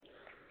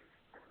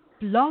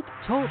Blog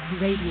Talk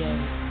Radio.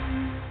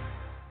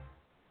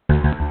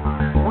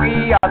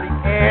 We are the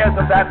heirs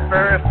of that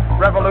first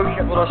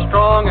revolution. Will a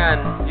strong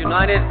and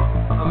united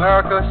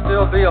America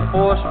still be a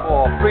force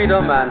for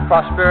freedom and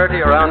prosperity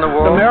around the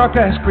world?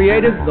 America has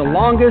created the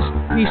longest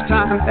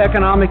peacetime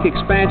economic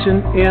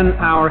expansion in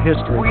our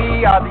history.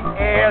 We are the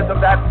heirs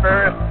of that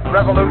first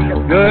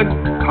revolution. Good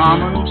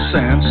common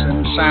sense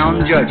and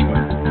sound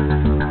judgment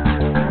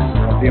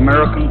of the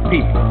American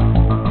people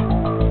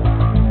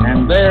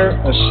and their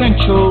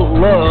essential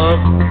love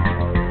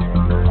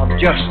of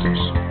justice.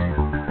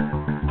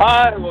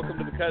 Hi, welcome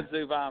to the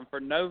Kudzu Vine for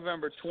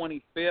November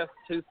 25th,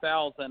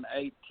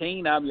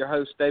 2018. I'm your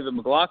host, David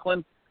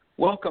McLaughlin.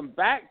 Welcome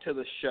back to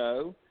the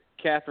show,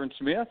 Catherine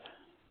Smith.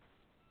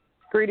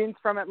 Greetings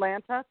from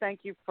Atlanta. Thank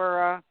you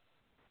for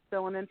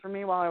filling in for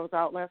me while I was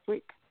out last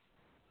week.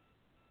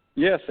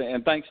 Yes,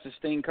 and thanks to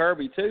Steen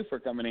Kirby, too, for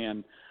coming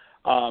in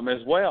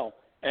as well.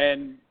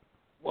 And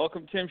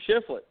welcome, Tim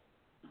Shiflett.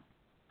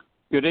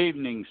 Good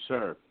evening,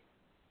 sir.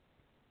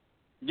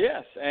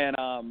 Yes, and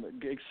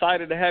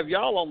excited to have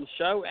y'all on the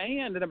show.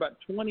 And in about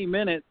 20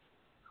 minutes,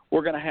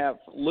 we're going to have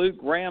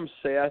Luke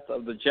Ramseth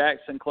of the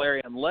Jackson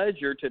Clarion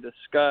Ledger to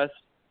discuss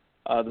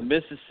the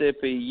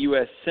Mississippi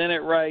U.S.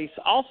 Senate race.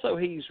 Also,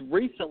 he's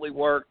recently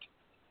worked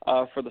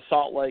for the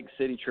Salt Lake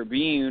City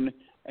Tribune,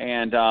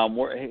 and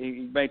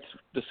he may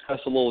discuss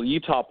a little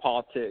Utah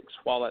politics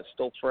while that's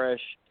still fresh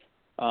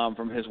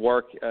from his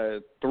work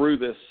through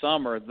this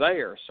summer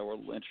there. So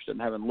we're interested in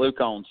having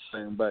Luke on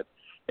soon. But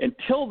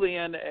until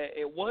then,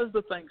 it was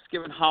the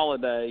Thanksgiving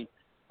holiday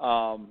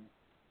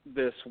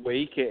this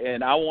week,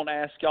 and I won't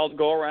ask y'all to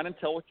go around and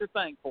tell what you're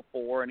thankful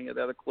for, any of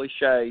the other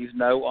cliches,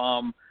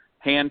 no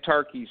hand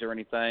turkeys or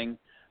anything.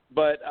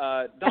 But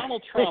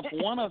Donald Trump,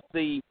 one of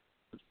the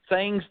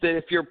things that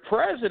if you're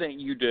president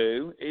you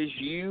do is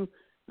you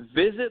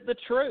visit the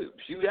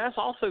troops. You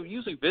also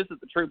usually visit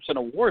the troops in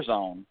a war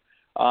zone.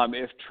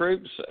 If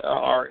troops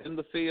are in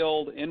the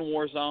field, in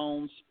war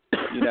zones,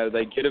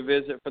 they get a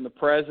visit from the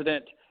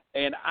president.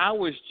 And I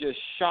was just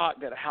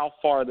shocked at how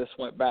far this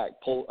went back.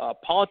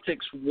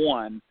 Politics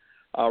One,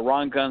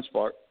 Ron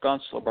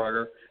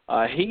Gunslerberger,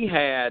 he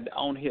had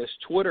on his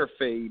Twitter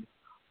feed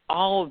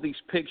all of these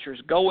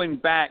pictures going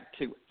back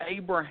to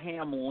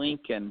Abraham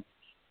Lincoln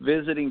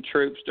visiting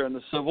troops during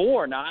the Civil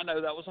War. Now, I know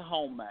that was a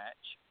home match.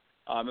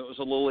 It was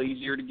a little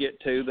easier to get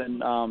to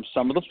than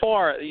some of the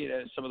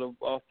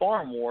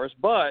foreign wars,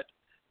 but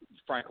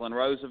Franklin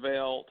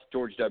Roosevelt,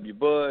 George W.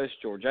 Bush,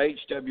 George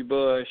H.W.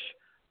 Bush,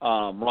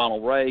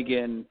 Ronald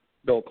Reagan,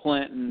 Bill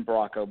Clinton,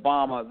 Barack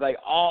Obama, they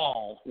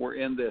all were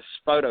in this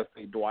photo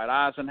feed. Dwight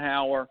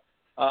Eisenhower,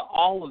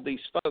 all of these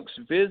folks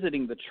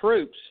visiting the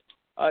troops.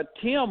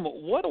 Tim,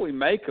 what do we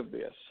make of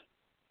this?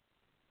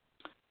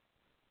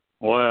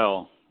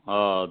 Well,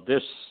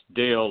 this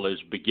deal is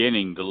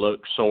beginning to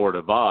look sort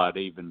of odd,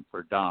 even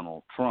for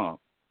Donald Trump.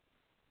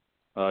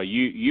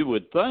 You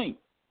would think,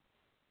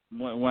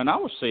 when I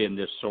was seeing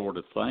this sort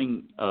of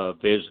thing,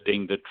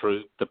 visiting the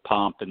troop, the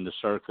pomp and the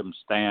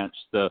circumstance,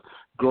 the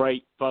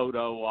great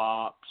photo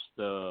ops,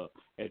 the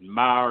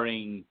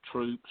admiring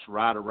troops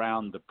right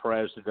around the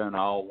president,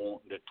 all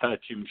wanting to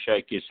touch him,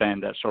 shake his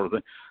hand, that sort of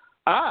thing,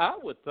 I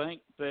would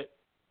think that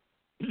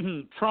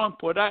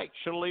Trump would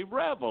actually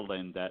revel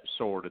in that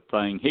sort of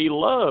thing. He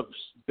loves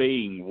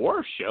being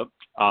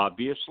worshipped,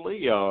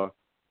 obviously, or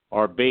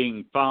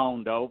being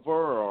fawned over,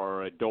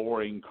 or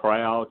adoring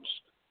crowds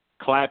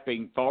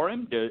clapping for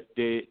him. Did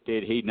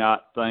he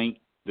not think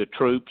the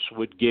troops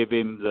would give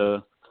him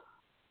the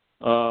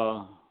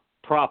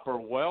proper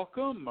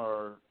welcome?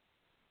 Or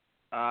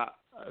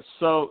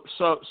so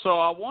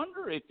I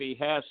wonder if he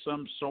has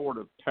some sort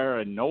of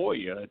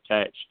paranoia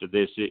attached to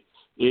this.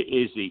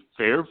 Is he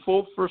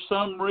fearful for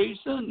some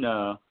reason?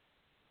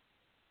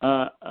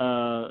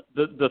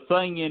 The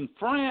thing in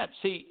France,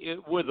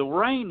 with the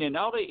rain and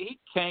all that, he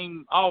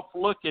came off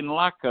looking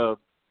like a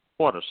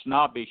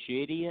snobbish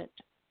idiot.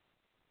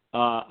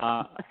 None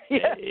of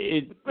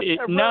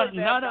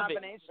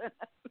it.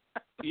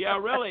 Yeah,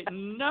 really,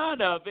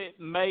 none of it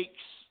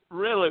makes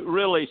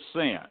really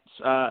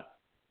sense.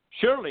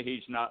 Surely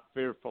he's not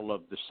fearful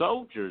of the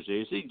soldiers,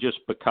 is he?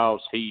 Just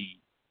because he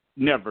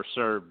never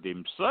served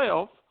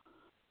himself.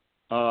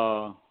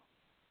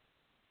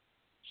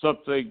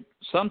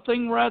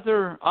 Something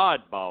rather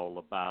oddball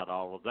about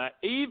all of that,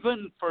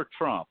 even for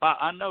Trump.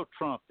 I know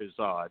Trump is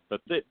odd, but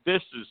this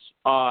is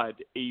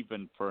odd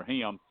even for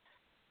him.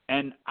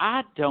 And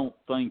I don't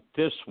think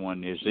this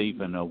one is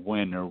even a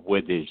winner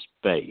with his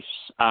base.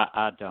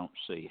 I don't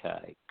see how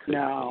it could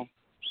be.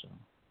 So.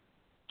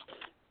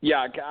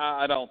 Yeah,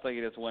 I don't think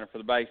it is a winner for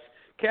the base.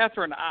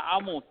 Catherine,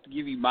 I'm going to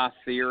give you my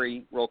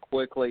theory real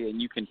quickly,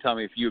 and you can tell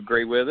me if you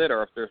agree with it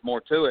or if there's more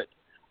to it.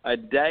 A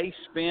day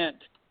spent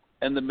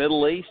in the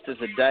Middle East is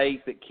a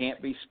day that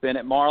can't be spent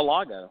at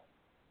Mar-a-Lago.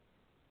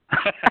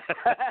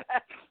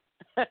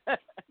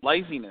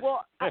 Laziness.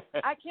 Well, I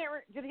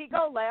can't. Did he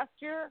go last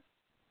year?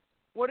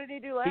 What did he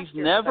do last year? He's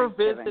never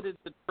visited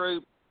the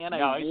troops in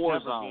a war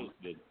zone.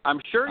 Visited.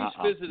 I'm sure he's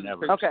visited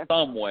the troops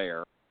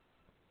somewhere.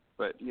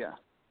 But, yeah.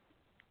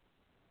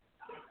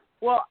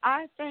 Well,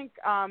 I think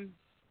I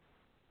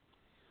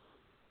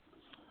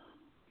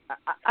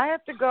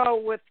have to go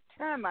with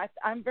Tim.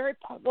 I'm very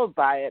puzzled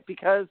by it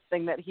because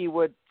thing that he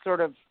would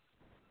sort of,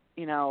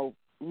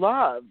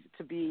 love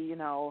to be,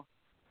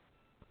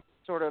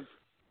 sort of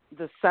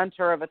the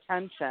center of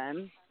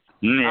attention.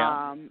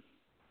 Yeah.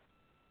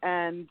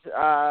 And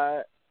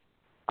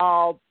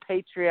all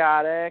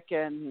patriotic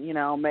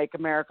and, make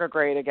America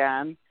great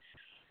again.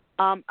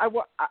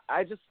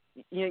 I just,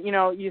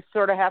 you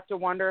sort of have to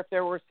wonder if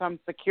there were some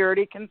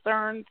security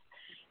concerns,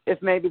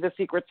 if maybe the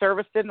Secret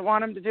Service didn't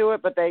want him to do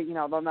it, but they,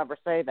 they'll never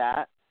say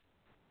that.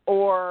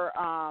 Or,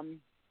 I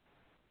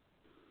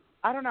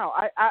don't know.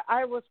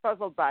 I was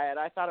puzzled by it.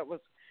 I thought it was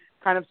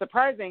kind of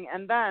surprising.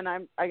 And then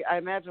I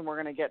imagine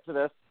we're going to get to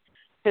this.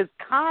 His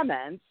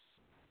comments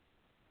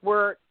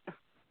were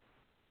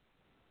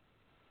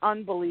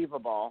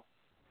unbelievable.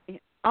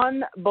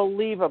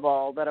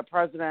 Unbelievable that a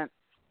president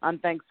on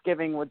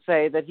Thanksgiving would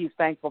say that he's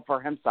thankful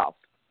for himself.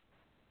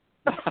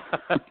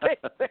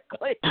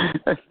 Basically.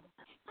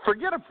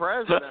 Forget a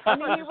president. I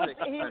mean,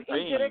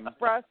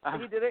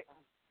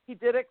 he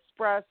did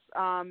express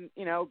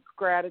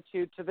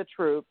gratitude to the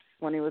troops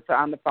when he was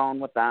on the phone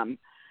with them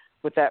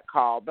with that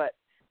call. But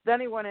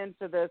then he went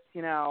into this,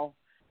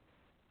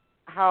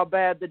 how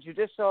bad the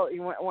judicial.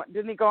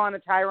 Didn't he go on a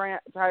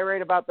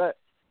tirade about the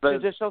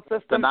judicial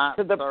system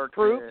to the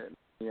troops?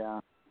 Yeah.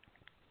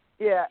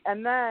 Yeah,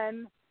 and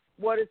then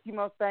what is he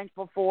most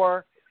thankful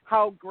for?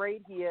 How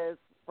great he is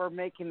for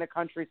making the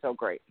country so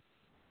great.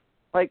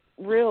 Like,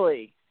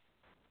 really?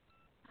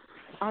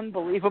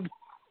 Unbelievable.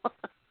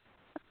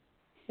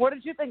 What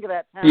did you think of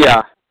that, Tim?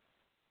 Yeah.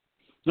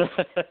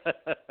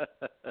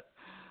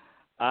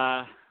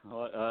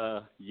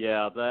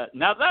 Yeah,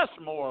 that's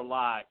more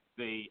like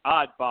the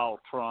oddball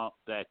Trump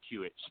that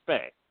you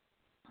expect.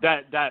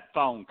 That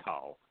phone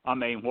call. I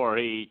mean, where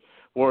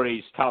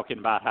he's talking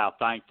about how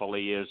thankful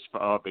he is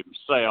of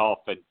himself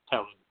and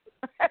telling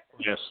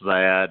just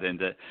that,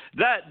 and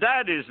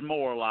that is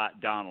more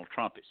like Donald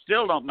Trump. It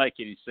still don't make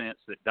any sense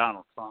that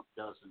Donald Trump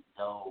doesn't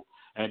go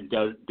and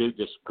do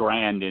this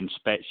grand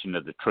inspection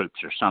of the troops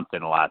or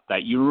something like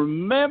that. You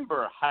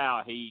remember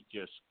how he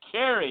just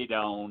carried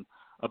on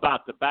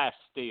about the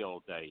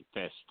Bastille Day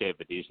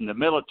festivities and the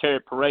military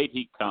parade.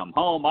 He'd come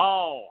home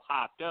all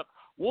hyped up,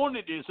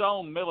 wanted his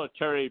own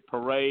military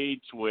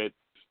parades with,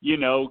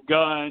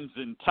 guns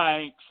and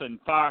tanks and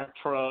fire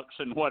trucks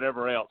and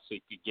whatever else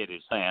he could get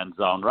his hands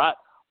on, right?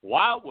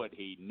 Why would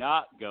he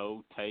not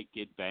go take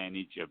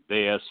advantage of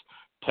this,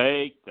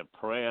 take the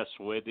press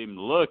with him,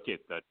 look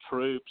at the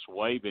troops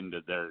waving to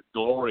their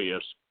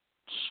glorious,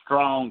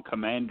 strong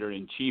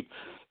commander-in-chief?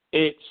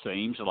 It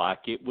seems like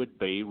it would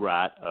be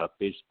right up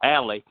his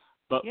alley.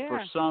 But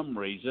for some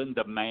reason,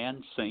 the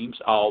man seems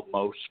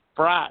almost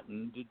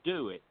frightened to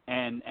do it.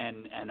 And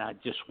I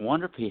just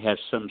wonder if he has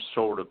some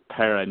sort of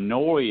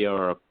paranoia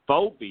or a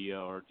phobia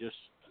or just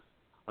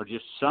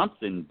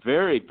something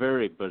very,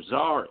 very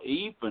bizarre,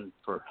 even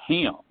for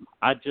him.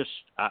 I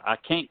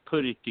can't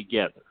put it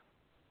together.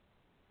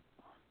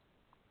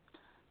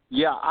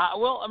 Yeah,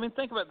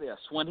 think about this.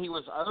 When he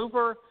was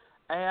over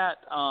at,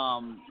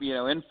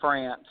 in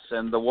France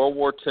and the World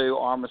War II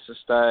Armistice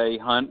Day,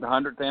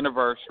 100th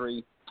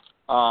anniversary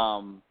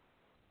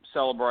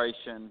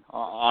celebration,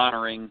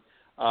 honoring,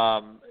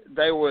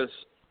 there was,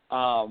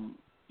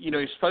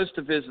 he's supposed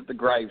to visit the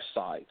grave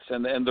sites,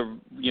 and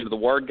the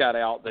word got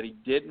out that he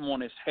didn't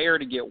want his hair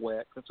to get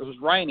wet because it was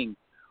raining.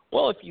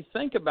 Well, if you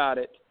think about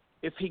it,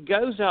 if he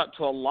goes out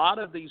to a lot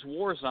of these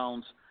war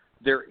zones,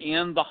 they're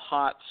in the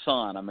hot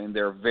sun. I mean,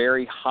 they're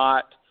very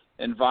hot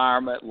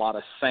environment, a lot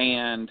of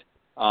sand,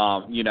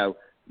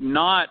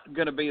 not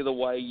going to be the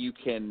way you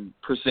can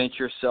present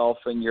yourself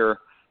in your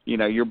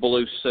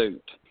blue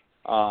suit,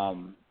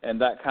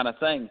 and that kind of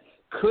thing.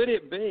 Could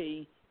it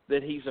be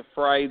that he's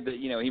afraid that,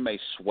 he may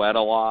sweat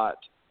a lot,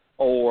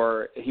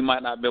 or he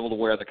might not be able to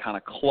wear the kind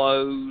of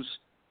clothes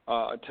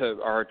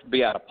to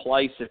be out of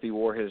place if he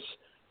wore his,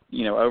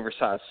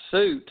 oversized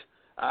suit?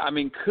 I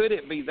mean, could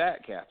it be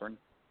that, Catherine?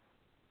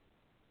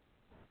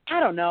 I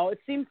don't know. It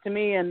seems to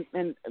me, and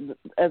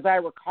as I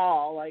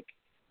recall, like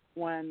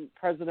when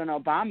President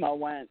Obama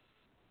went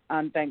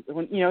on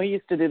Thanksgiving, he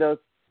used to do those.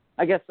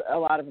 I guess a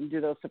lot of them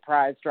do those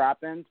surprise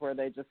drop-ins where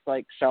they just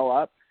show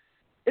up.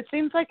 It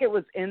seems like it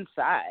was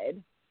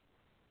inside.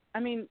 I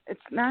mean, it's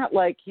not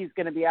like he's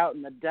going to be out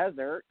in the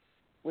desert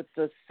with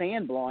the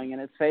sand blowing in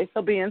his face.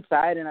 He'll be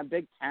inside in a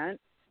big tent,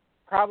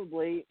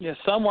 probably. Yeah,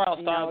 somewhere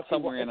outside,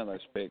 somewhere in those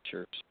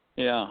pictures.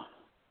 Yeah.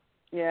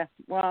 Yeah.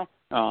 Well,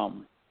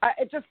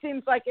 it just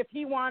seems like if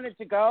he wanted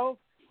to go,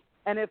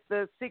 and if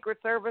the Secret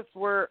Service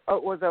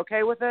was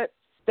okay with it,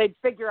 they'd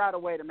figure out a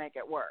way to make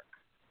it work.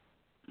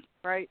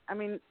 Right? I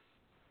mean,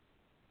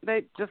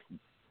 I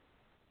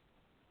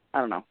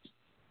don't know.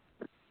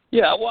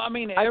 Yeah, well, I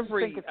mean,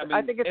 every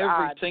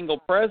odd. single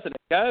president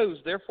goes.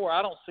 Therefore,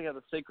 I don't see how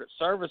the Secret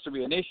Service would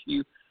be an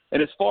issue.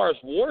 And as far as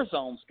war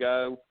zones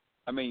go,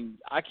 I mean,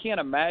 I can't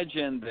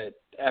imagine that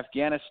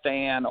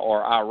Afghanistan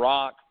or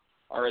Iraq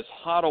are as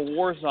hot a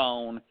war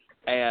zone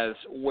as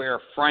where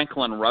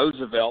Franklin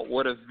Roosevelt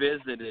would have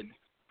visited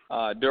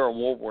during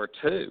World War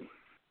II.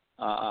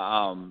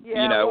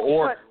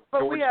 Or but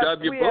George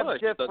W.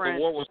 Bush. The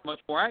war was much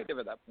more active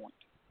at that point.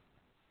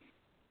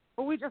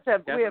 But we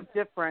have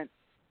different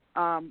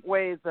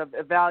ways of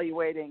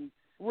evaluating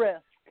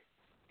risk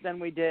than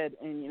we did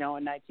in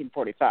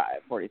 1945,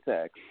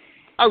 46.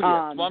 Oh yes,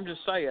 well I'm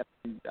just saying.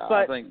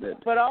 I think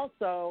that. But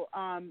also,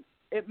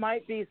 it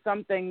might be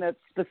something that's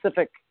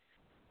specific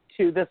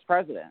to this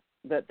president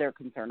that they're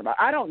concerned about.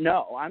 I don't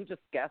know. I'm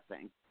just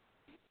guessing.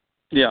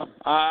 Yeah,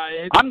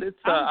 I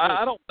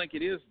don't think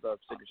it is the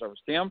Secret Service,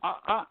 Tim.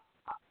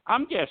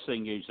 I'm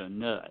guessing he's a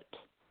nut.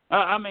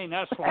 I mean,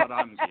 that's what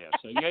I'm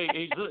guessing.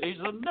 He's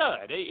a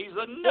nut. He's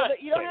a nut.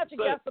 You don't have to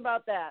guess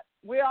about that.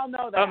 We all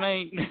know that. I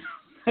mean,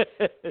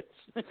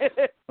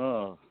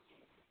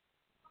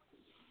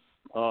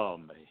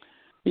 man.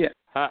 Yeah.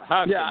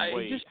 How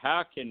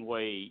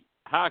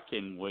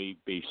can we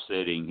be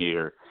sitting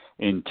here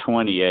in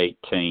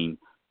 2018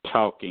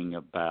 talking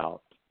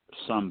about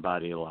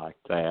somebody like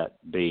that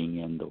being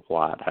in the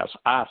White House?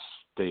 I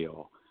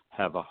still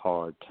have a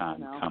hard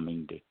time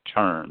coming to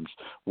terms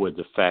with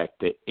the fact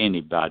that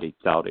anybody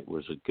thought it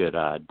was a good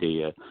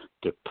idea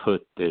to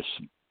put this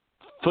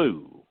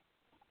fool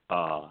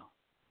at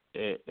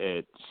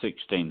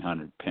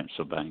 1600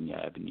 Pennsylvania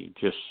Avenue.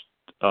 Just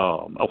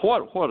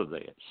what do they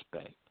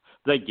expect?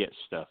 They get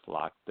stuff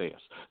like this.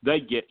 They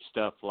get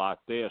stuff like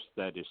this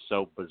that is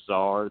so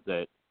bizarre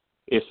that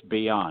it's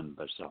beyond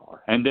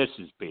bizarre. And this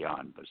is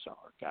beyond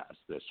bizarre, guys,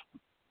 this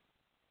one.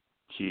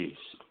 Jeez.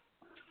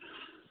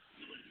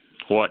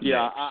 What next?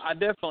 I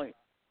definitely.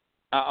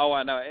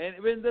 I know.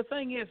 And the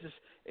thing is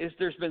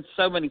there's been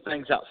so many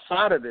things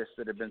outside of this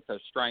that have been so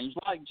strange.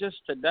 Like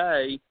just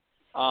today,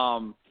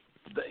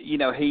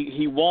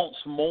 he wants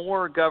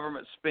more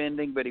government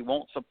spending, but he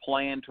wants a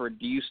plan to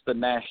reduce the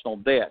national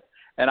debt.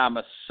 And I'm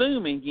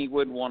assuming he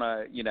wouldn't want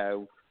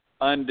to,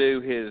 undo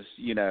his,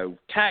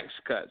 tax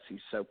cuts he's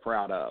so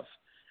proud of.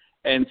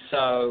 And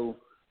so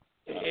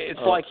it's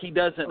like he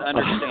doesn't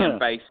understand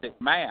basic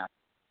math.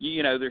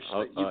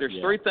 There's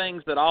three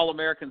things that all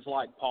Americans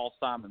like, Paul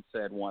Simon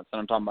said once, and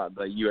I'm talking about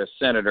the U.S.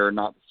 senator,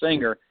 not the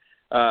singer: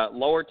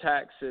 lower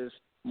taxes,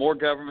 more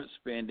government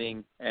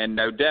spending, and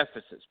no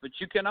deficits. But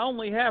you can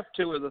only have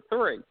two of the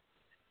three.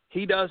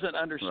 He doesn't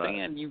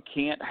understand you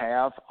can't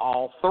have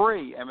all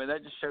three. I mean,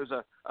 that just shows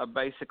a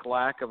basic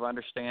lack of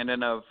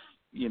understanding of,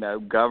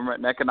 government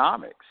and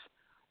economics.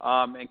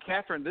 And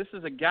Catherine, this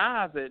is a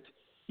guy that,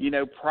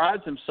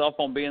 prides himself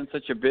on being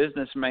such a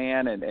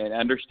businessman and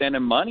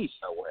understanding money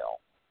so well.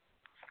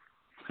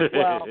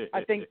 Well,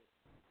 I think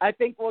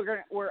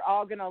we're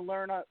all gonna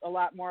learn a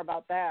lot more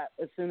about that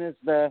as soon as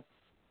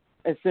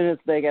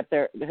they get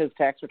his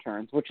tax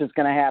returns, which is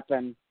going to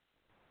happen,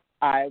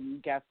 I'm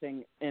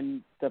guessing,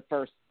 in the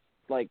first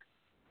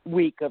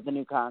week of the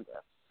new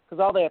Congress,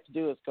 because all they have to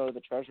do is go to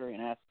the Treasury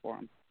and ask for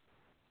them.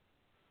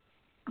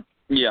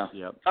 Yeah.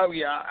 Yep. Oh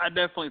yeah, I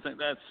definitely think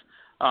that's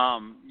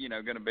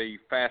going to be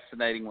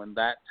fascinating when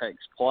that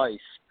takes place.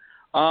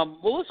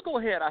 Well, let's go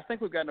ahead. I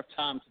think we've got enough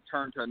time to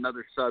turn to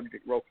another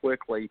subject real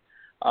quickly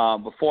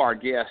before our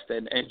guest.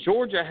 And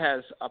Georgia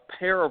has a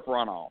pair of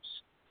runoffs,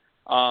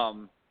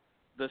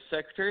 the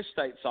Secretary of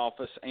State's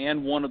office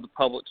and one of the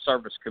Public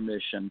Service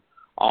Commission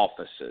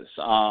offices.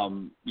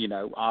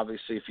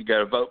 Obviously, if you go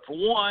to vote for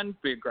one,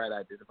 it'd be a great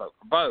idea to vote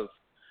for both.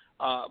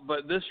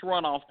 But this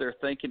runoff, they're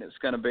thinking it's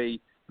going to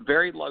be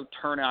very low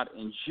turnout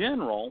in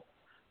general,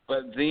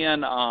 but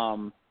then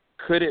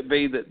could it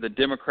be that the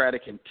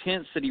Democratic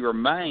intensity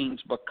remains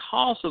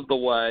because of the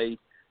way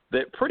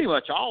that pretty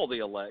much all the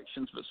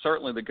elections, but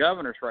certainly the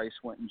governor's race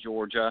went in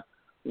Georgia,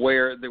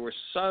 where there were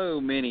so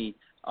many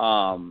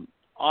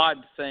odd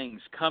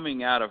things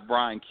coming out of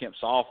Brian Kemp's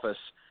office,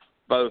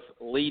 both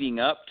leading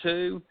up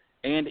to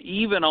and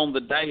even on the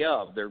day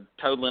of, their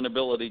total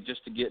inability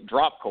just to get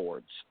drop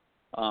cords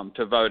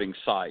to voting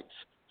sites.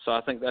 So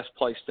I think that's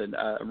placed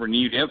a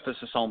renewed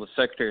emphasis on the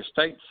Secretary of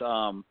State's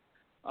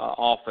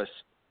office.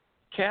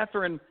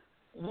 Catherine,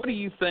 what do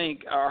you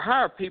think, or how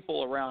are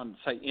people around,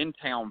 say, in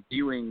town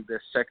viewing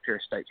this Secretary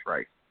of State's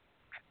race?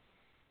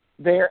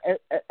 There,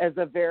 as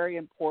a very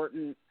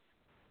important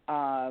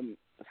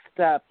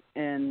step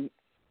in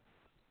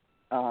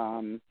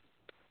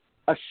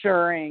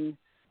assuring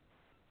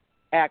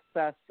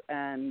access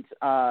and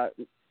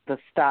the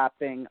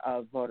stopping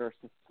of voter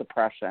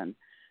suppression.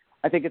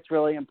 I think it's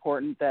really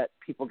important that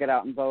people get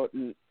out and vote,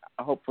 and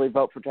hopefully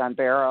vote for John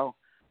Barrow.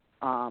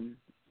 I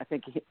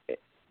think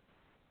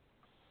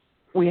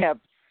we have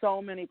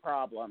so many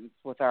problems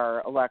with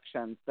our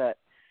elections that,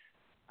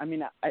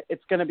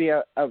 it's going to be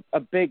a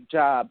big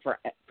job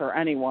for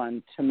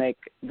anyone to make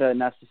the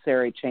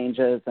necessary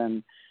changes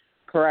and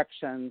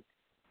corrections.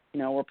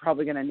 We're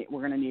probably going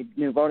to need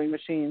new voting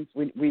machines.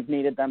 We've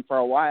needed them for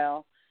a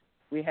while.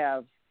 We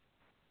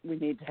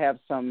need to have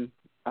some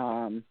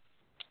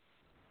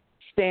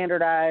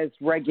standardized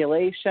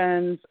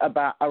regulations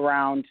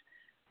around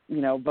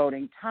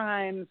voting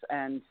times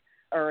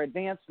or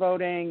advanced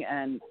voting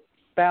and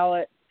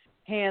ballot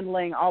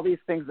handling, all these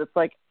things. It's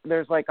like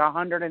there's like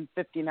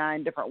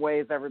 159 different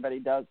ways everybody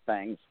does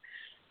things,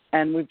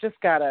 and it's just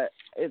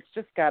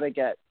got to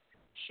get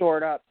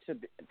shored up to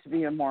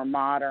be a more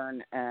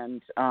modern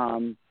and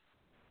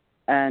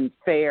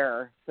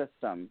fair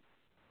system.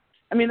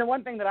 I mean, the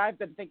one thing that I've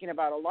been thinking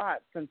about a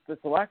lot since this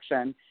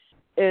election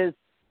is,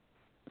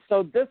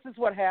 so this is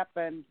what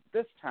happened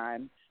this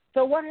time.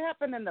 So what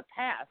happened in the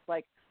past?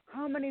 Like,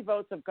 how many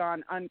votes have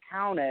gone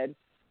uncounted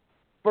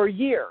for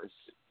years,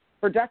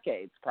 for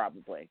decades,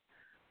 probably?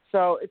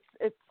 So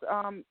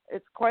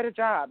it's quite a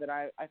job, and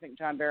I think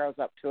John Barrow's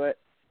up to it.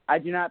 I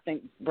do not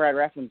think Brad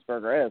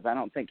Raffensperger is. I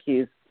don't think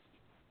he's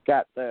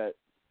got the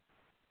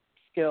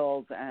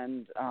skills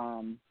and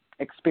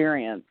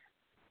experience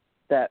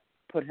that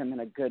put him in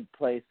a good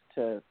place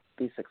to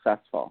be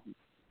successful.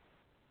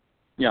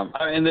 Yeah,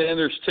 and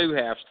there's two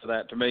halves to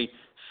that to me: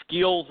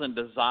 skills and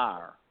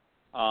desire.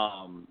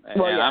 And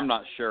I'm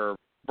not sure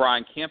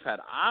Brian Kemp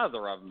had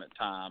either of them at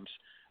times.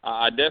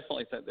 I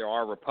definitely think there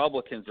are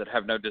Republicans that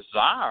have no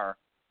desire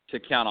to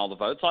count all the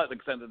votes, like the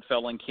thing that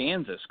fell in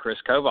Kansas, Chris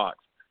Kovacs.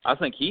 I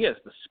think he has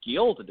the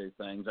skill to do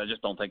things. I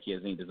just don't think he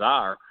has any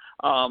desire.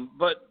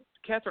 But,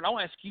 Catherine, I'll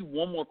ask you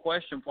one more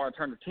question before I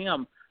turn to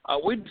Tim.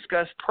 We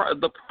discussed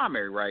the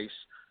primary race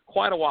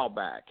quite a while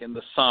back in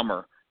the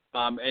summer,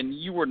 and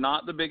you were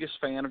not the biggest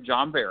fan of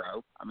John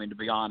Barrow, I mean, to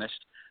be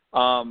honest.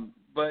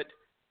 But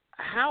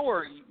how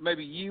are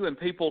maybe you and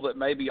people that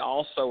maybe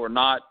also are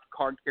not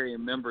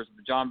card-carrying members of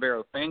the John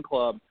Barrow fan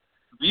club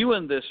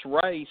viewing this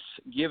race,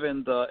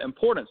 given the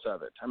importance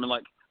of it? I mean,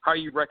 like, how are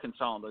you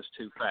reconciling those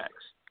two facts?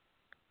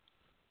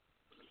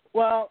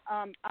 Well,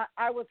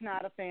 I was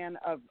not a fan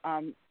of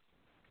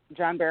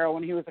John Barrow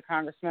when he was a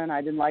congressman.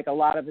 I didn't like a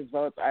lot of his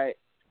votes.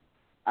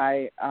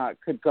 I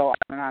could go on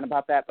and on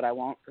about that, but I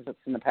won't because it's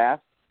in the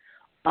past.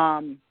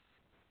 A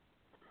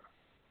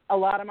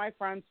lot of my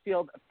friends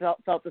felt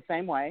the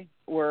same way.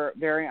 Were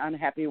very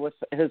unhappy with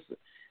his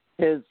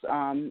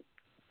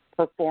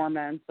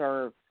performance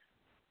or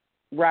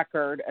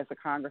record as a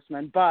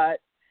congressman.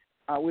 But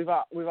we've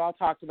all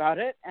talked about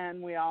it,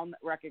 and we all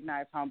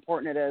recognize how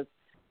important it is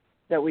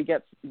that we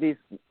get these,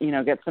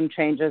 get some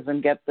changes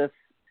and get the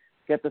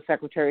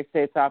Secretary of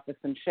State's office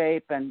in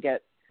shape and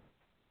get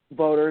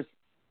voters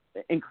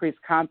increased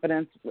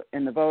confidence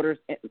in the voters,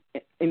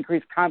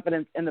 increased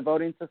confidence in the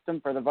voting system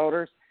for the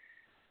voters.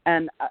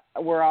 And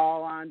we're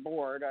all on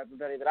board,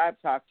 everybody that I've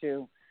talked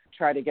to,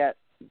 try to get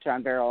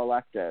John Barrow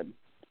elected.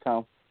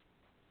 So.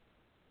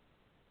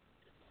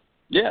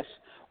 Yes.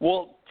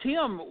 Well,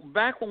 Tim,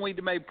 back when we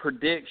made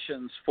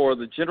predictions for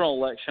the general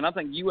election, I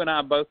think you and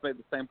I both made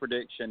the same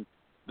prediction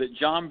that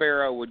John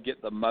Barrow would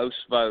get the most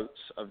votes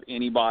of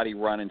anybody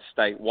running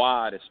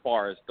statewide as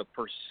far as the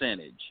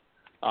percentage.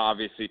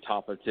 Obviously,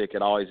 top of the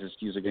ticket always is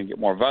usually going to get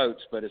more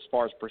votes, but as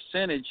far as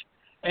percentage,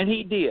 and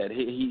he did.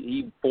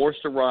 He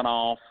forced a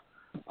runoff.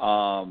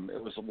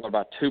 It was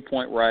about a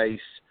 2-point race.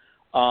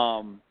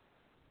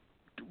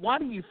 Why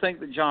do you think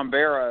that John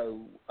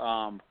Barrow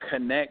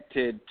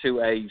connected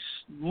to a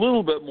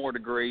little bit more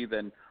degree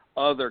than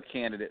other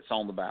candidates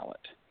on the ballot?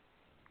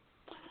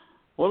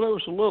 Well, it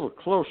was a little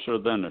closer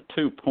than a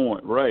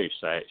 2-point race,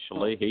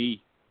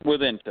 actually.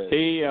 Within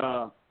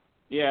two.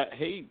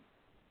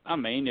 I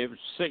mean, it was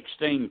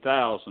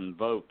 16,000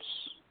 votes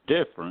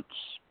difference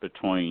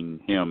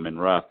between him and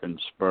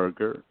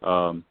Raffensperger.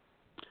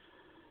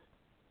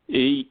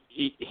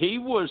 He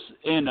was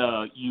in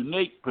a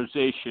unique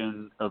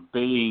position of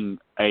being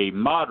a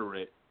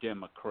moderate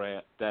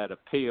Democrat that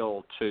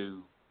appealed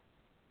to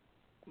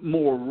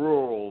more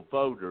rural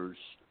voters,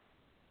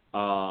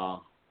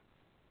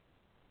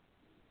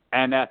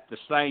 and at the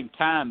same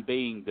time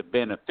being the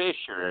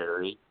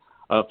beneficiary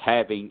of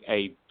having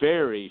a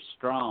very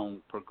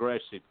strong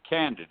progressive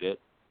candidate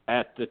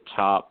at the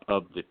top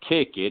of the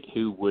ticket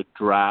who would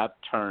drive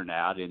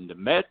turnout in the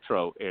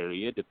metro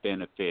area to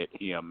benefit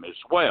him as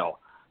well.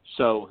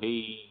 So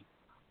he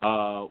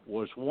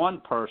was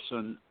one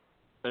person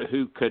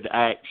who could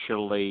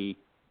actually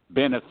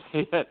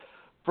benefit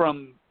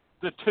from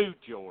the two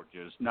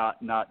Georgias,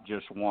 not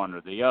just one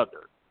or the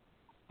other.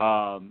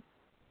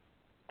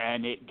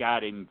 And it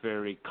got him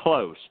very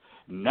close.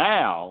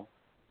 Now,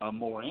 a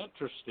more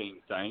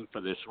interesting thing for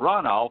this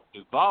runoff,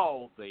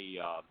 Duvall, the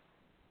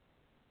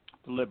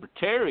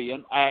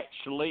Libertarian,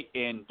 actually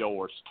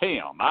endorsed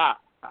him. I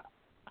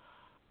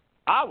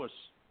was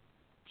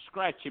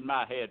scratching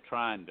my head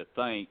trying to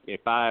think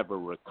if I ever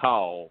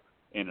recall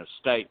in a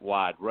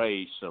statewide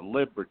race a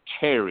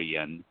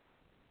Libertarian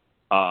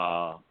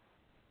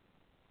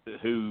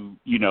who,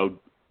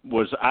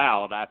 was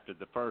out after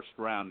the first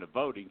round of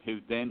voting,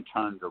 who then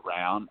turned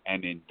around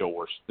and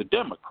endorsed the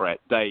Democrat.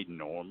 They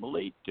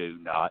normally do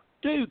not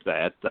do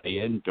that. They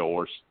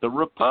endorse the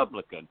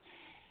Republican.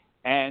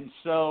 And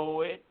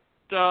so it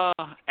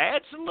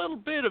adds a little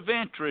bit of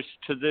interest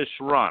to this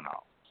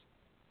runoff.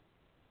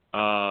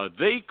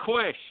 The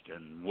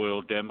question,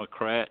 will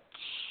Democrats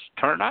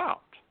turn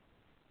out?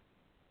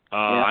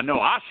 I know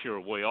I sure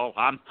will.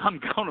 I'm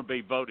going to be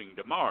voting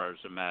tomorrow,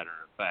 as a matter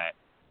of fact.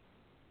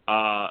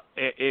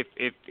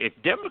 if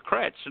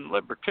Democrats and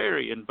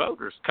Libertarian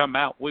voters come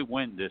out, we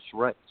win this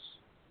race.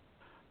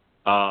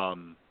 I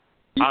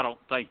don't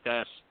think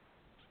that's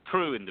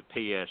true in the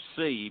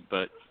PSC,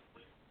 but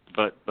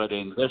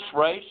in this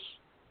race,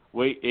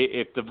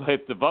 if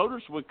the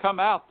voters would come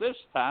out this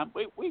time,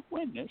 we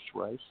win this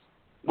race.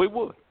 We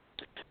would.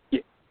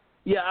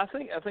 Yeah, I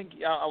think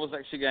I was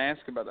actually going to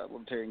ask about that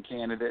Libertarian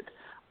candidate.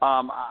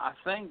 I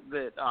think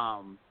that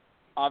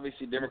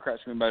obviously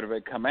Democrats will be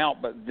motivated to come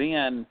out, but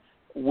then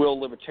will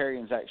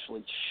Libertarians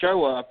actually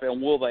show up,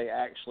 and will they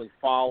actually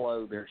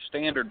follow their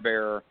standard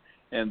bearer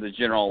in the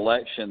general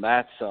election?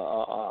 That's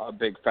a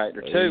big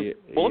factor too.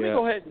 Well, let me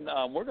go ahead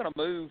and we're going to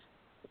move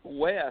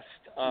west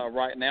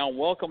right now.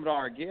 Welcome to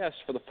our guest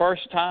for the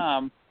first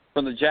time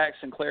from the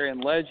Jackson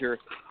Clarion Ledger,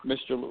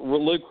 Mr.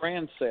 Luke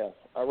Ramseth.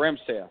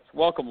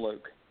 Welcome,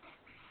 Luke.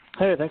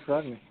 Hey, thanks for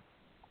having me.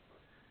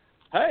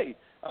 Hey,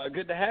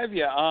 good to have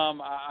you.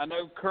 I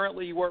know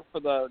currently you work for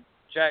the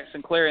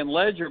Jackson Clarion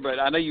Ledger, but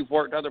I know you've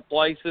worked other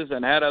places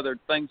and had other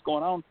things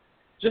going on.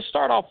 Just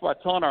start off by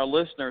telling our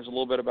listeners a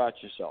little bit about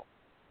yourself.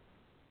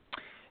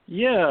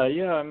 Yeah,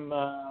 I'm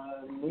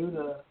new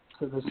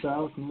to the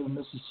South, new to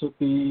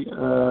Mississippi.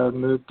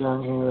 Moved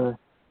down here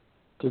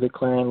to the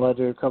Clarion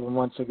Ledger a couple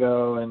months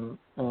ago, and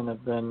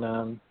I've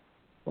been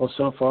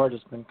so far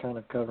just been kind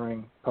of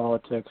covering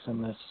politics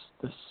in this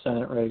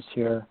Senate race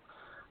here.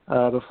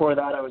 Before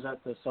that, I was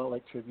at the Salt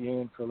Lake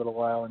Tribune for a little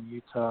while in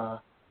Utah,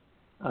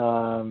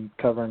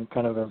 covering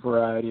kind of a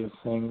variety of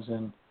things,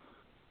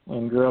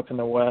 and grew up in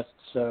the West,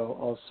 so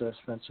also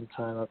spent some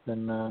time up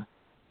in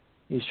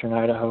eastern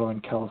Idaho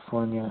and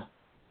California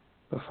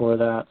before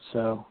that.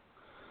 So,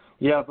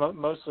 yeah,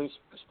 mostly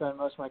spent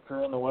most of my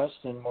career in the West,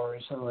 and more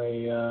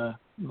recently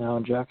now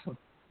in Jackson.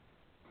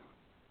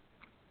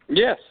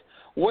 Yes.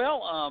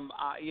 Well,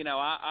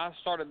 I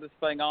started this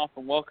thing off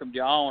and welcomed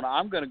you on.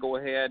 I'm going to go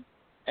ahead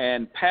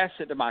and pass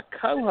it to my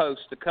co-host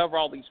to cover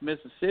all these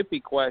Mississippi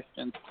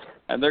questions,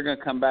 and they're going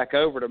to come back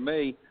over to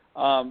me.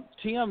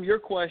 Tim, your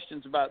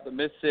questions about the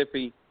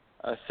Mississippi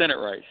Senate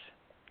race.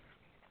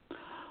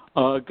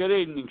 Good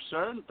evening,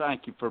 sir, and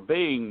thank you for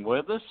being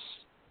with us.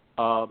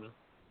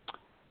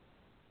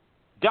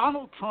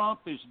 Donald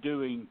Trump is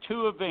doing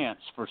 2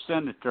 events for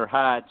Senator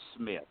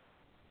Hyde-Smith.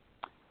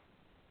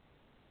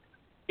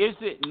 Is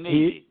it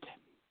needed?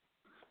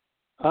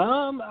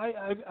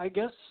 I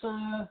guess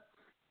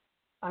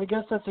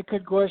that's a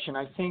good question.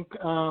 I think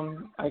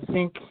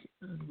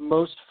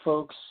most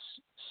folks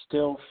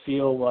still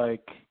feel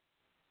like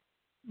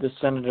the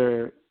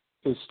senator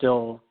is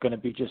still going to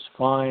be just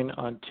fine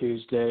on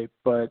Tuesday,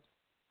 but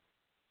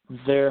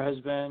there has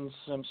been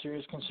some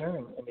serious concern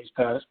in these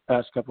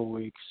past couple of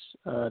weeks.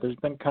 There's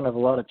been kind of a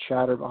lot of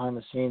chatter behind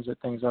the scenes that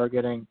things are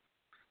getting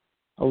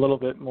a little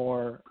bit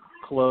more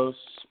close.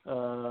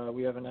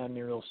 We haven't had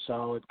any real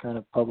solid kind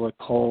of public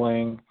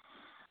polling,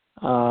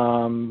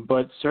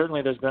 but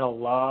certainly there's been a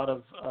lot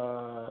of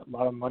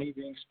money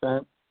being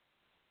spent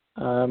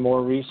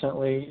more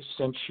recently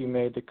since she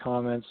made the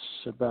comments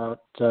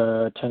about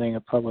attending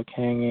a public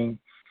hanging,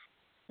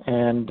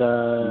 and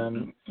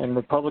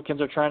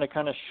Republicans are trying to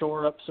kind of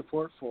shore up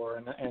support for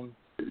her,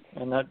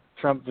 and that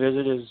Trump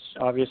visit is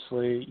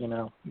obviously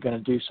going to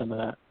do some of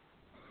that.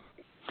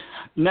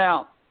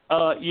 Now,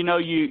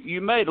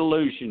 you made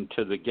allusion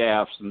to the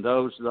gaffes, and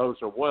those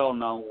are well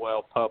known,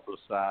 well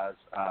publicized.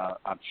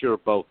 I'm sure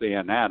both in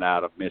and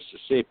out of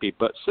Mississippi.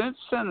 But since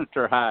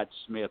Senator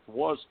Hyde-Smith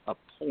was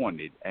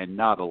appointed and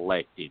not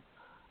elected,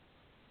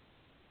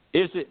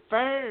 is it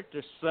fair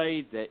to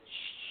say that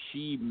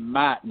she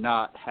might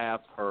not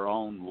have her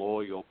own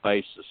loyal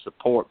base of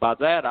support? By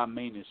that I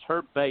mean, is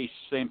her base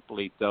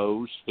simply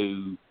those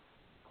who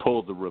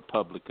pull the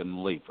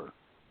Republican lever?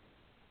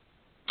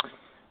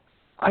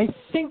 I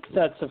think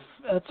that's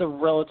a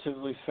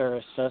relatively fair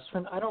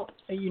assessment. I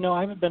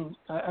haven't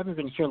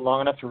been here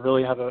long enough to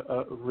really have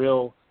a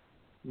real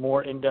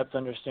more in-depth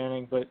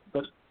understanding, but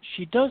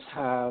she does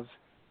have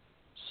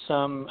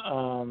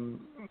some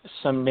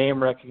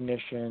name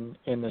recognition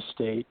in the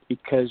state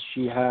because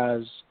she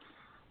has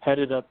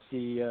headed up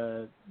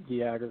the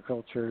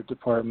agriculture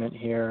department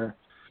here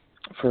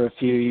for a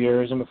few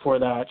years, and before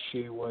that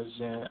she was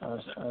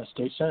a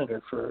state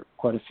senator for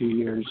quite a few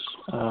years.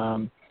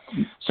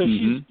 So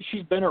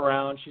she's been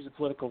around. She's a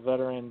political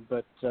veteran,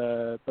 but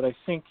I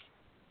think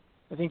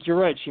you're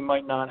right. She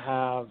might not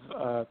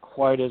have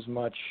quite as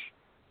much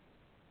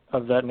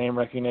of that name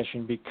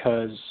recognition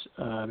because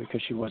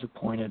she was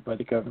appointed by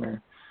the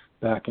governor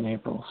back in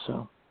April.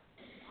 So.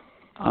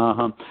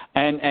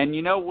 And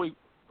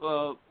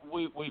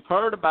we've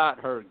heard about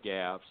her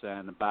gaffes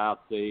and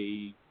about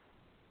the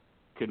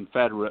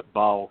Confederate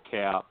ball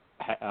cap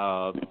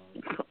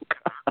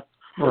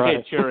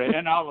picture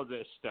and all of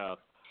this stuff.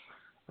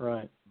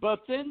 Right.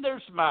 But then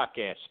there's Mike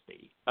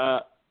Espy.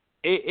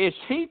 Is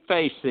he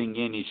facing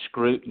any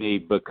scrutiny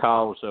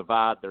because of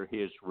either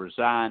his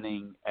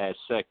resigning as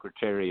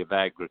Secretary of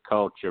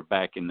Agriculture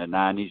back in the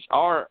 90s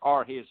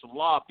or his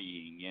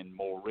lobbying in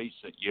more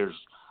recent years,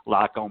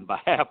 like on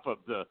behalf of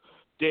the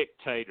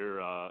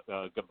dictator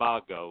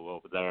Gabago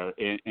over there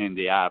in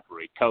the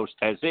Ivory Coast.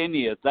 Has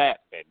any of that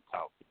been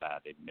talked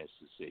about in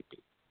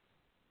Mississippi?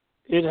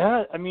 It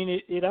has. I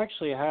mean, it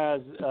actually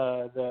has.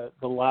 The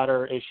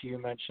latter issue you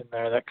mentioned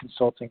there, that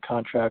consulting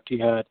contract he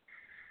had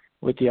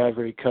with the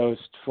Ivory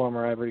Coast,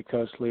 former Ivory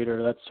Coast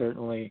leader, that's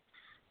certainly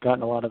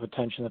gotten a lot of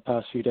attention the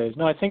past few days.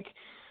 No, I think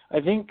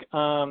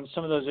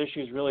some of those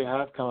issues really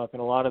have come up,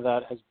 and a lot of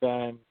that has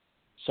been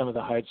some of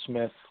the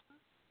Hyde-Smith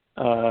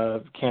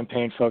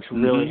campaign folks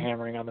really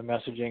hammering on the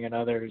messaging, and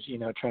others,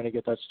 trying to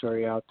get that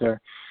story out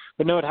there.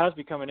 But no, it has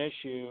become an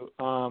issue.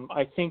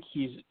 I think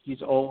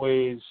he's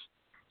always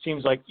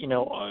seems like,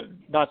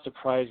 not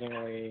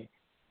surprisingly,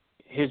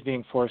 his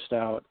being forced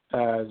out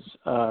as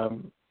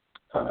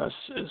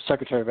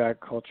Secretary of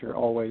Agriculture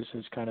always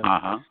has kind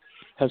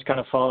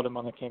of followed him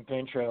on the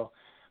campaign trail.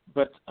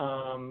 But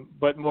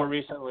more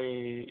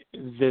recently,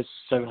 this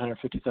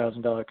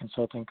 $750,000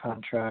 consulting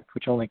contract,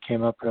 which only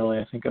came up really,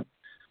 I think,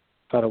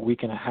 about a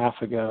week and a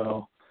half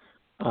ago,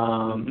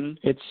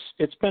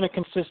 it's been a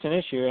consistent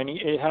issue, and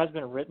it has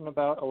been written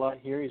about a lot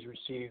here. He's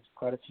received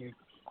quite a few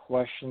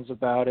questions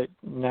about it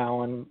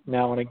now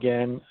and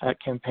again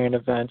at campaign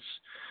events.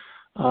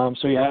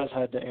 So he has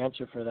had to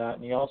answer for that,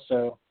 and he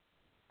also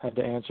had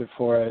to answer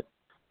for it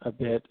a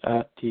bit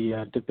at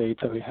the debate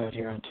that we had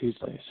here on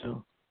Tuesday.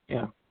 So,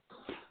 yeah.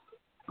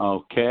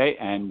 Okay,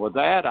 and with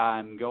that,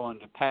 I'm going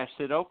to pass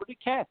it over to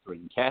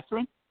Catherine.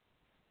 Catherine?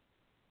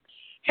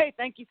 Hey,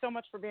 thank you so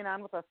much for being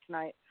on with us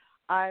tonight.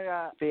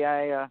 I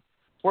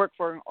work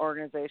for an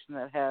organization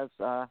that has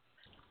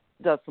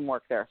does some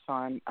work there, so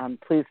I'm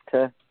pleased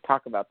to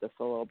talk about this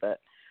a little bit.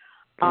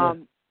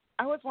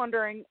 I was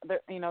wondering,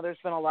 there's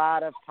been a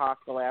lot of talk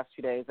the last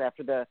few days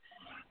after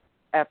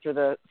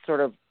the sort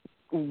of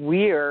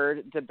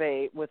weird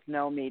debate with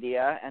no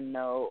media and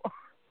no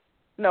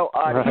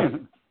audience,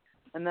 right.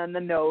 And then the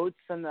notes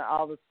and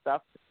all this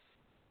stuff.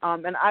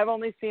 And I've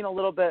only seen a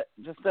little bit,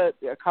 just a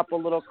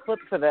couple little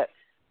clips of it.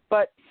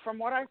 But from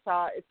what I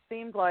saw, it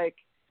seemed like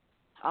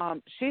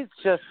she's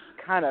just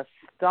kind of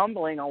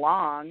stumbling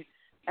along,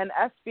 and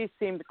SB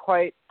seemed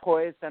quite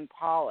poised and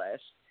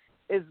polished.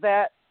 Is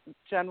that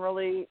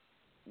generally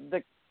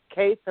the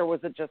case, or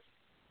was it just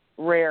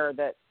rare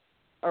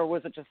or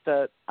was it just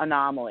an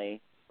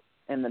anomaly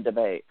in the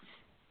debate?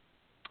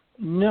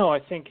 No, I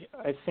think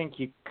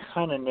you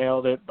kind of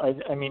nailed it.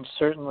 I mean,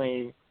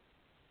 certainly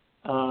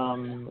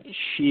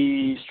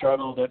she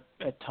struggled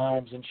at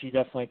times, and she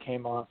definitely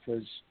came off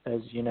as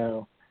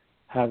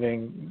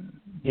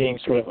being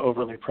sort of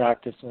overly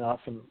practiced and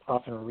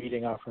often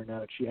reading off her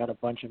notes. She had a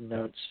bunch of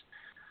notes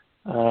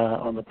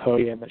on the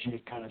podium that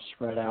she kind of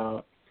spread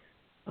out,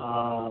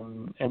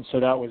 and so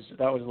that was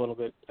a little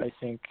bit, I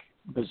think,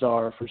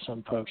 bizarre for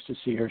some folks to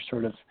see her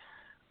sort of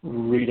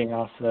reading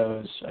off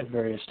those at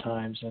various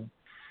times, and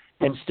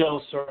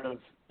still sort of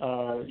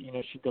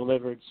she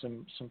delivered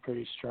some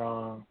pretty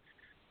strong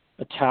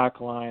attack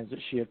lines that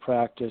she had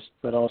practiced,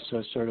 but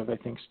also sort of, I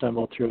think,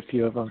 stumbled through a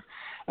few of them.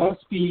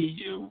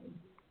 SB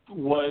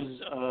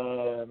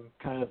was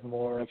kind of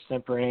more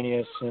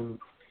extemporaneous, and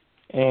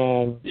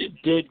it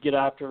did get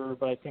after her,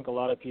 but I think a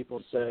lot of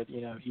people said,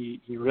 he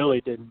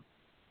really didn't,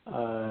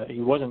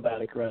 he wasn't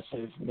that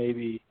aggressive.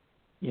 Maybe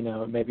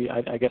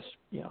I guess,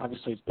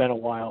 obviously it's been a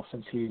while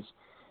since he's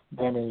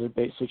been in a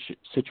debate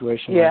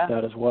situation like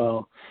that as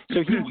well.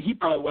 So he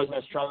probably wasn't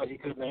as strong as he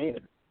could have been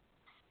either.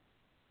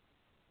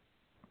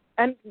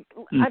 And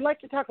I'd like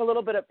to talk a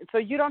little bit so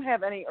you don't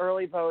have any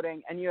early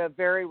voting, and you have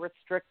very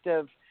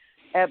restrictive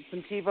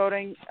absentee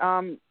voting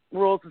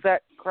rules. Is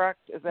that correct?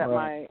 Is that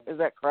right. Is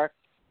that correct?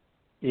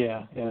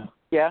 Yeah.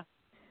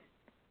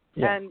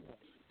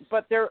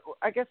 But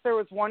I guess there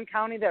was one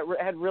county that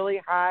had really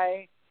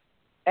high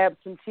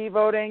absentee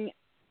voting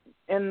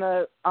in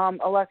the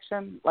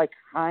election, like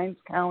Hinds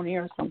County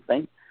or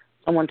something.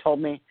 Someone told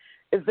me.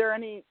 Is there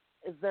any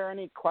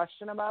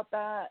question about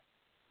that,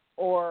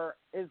 or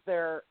is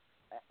there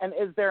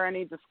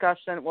any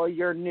discussion? Well,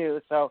 you're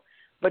new,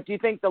 but do you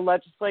think the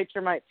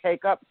legislature might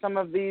take up some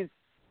of these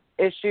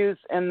issues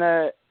in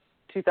the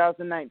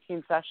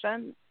 2019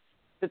 session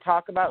to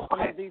talk about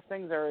some of these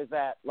things, or is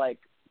that like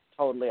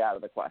totally out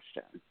of the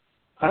question?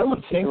 I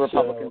would think the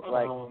Republicans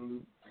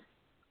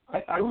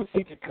I would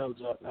think it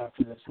comes up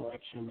after this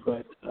election,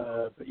 but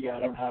yeah, I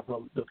don't have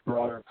the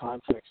broader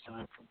context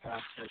time from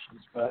past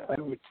sessions. But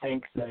I would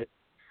think that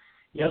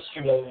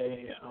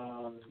yesterday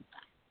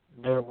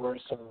there were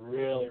some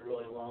really,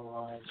 really long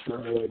lines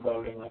for early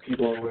voting. Like,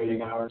 people were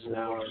waiting hours and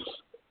hours.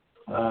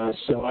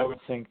 So I would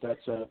think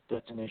that's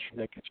an issue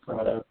that gets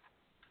brought up.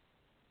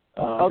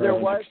 There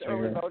was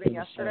early voting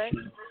yesterday?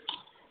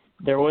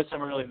 There was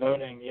some early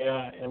voting,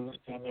 yeah, and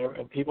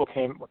people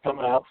were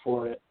coming out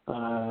for it,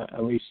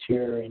 at least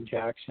here in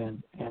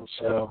Jackson, and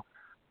so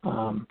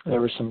there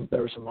were some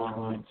long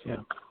lines,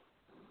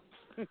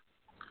 yeah.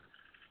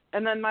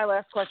 And then my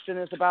last question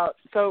is about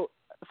so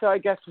I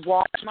guess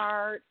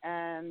Walmart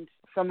and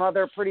some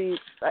other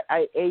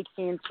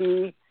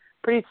AT&T,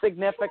 pretty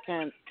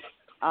significant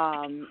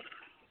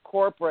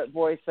corporate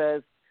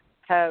voices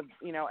have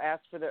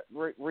asked for the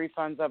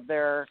refunds of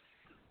their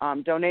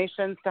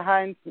donations to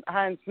Hines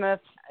Smith.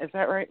 Is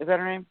that right? Is that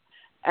her name?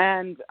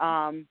 And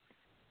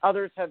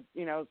others have,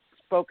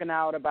 spoken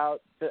out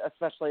about,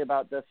 especially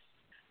about this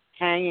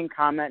hanging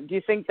comment. Do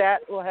you think that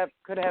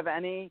could have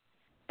any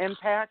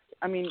impact?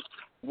 I mean,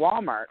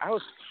 Walmart. I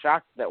was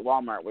shocked that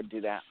Walmart would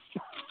do that.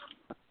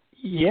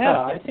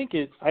 Yeah, I think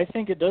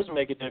it does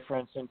make a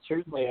difference, and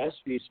certainly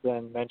SB's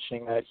been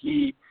mentioning that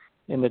he,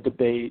 in the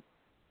debate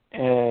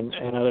and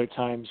other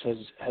times,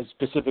 has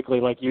specifically,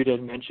 like you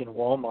did, mention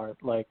Walmart.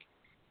 Like,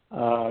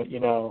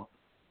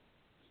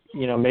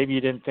 maybe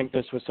you didn't think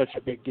this was such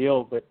a big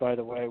deal, but by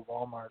the way,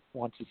 Walmart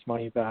wants its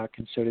money back,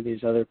 and so do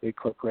these other big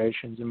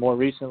corporations. And more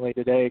recently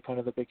today, kind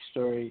of the big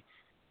story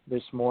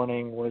this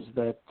morning was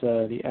that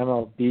the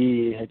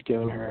MLB had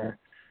given her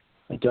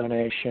a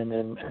donation,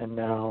 and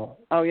now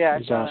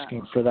is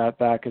asking for that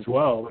back as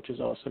well, which is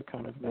also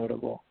kind of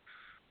notable,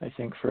 I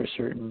think, for a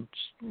certain,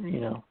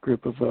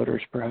 group of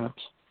voters,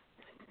 perhaps.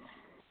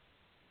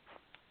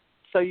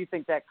 So you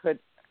think that could?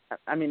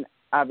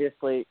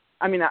 Obviously,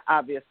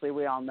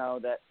 we all know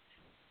that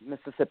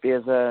Mississippi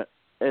is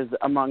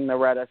among the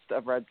reddest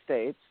of red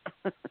states.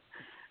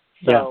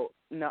 So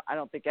no, I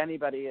don't think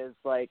anybody is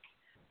like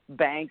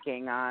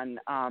banking on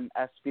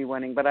SB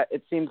winning, but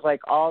it seems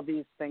like all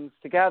these things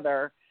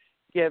together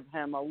give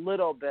him a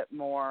little bit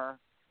more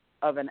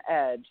of an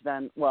edge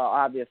than, well,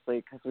 obviously,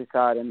 because we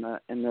saw it in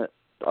the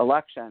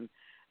election,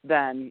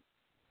 than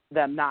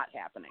them not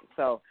happening.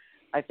 So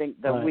I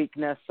think the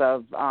weakness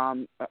of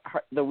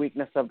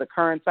the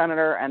current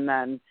senator, and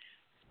then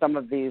some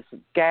of these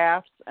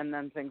gaffes, and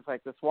then things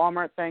like this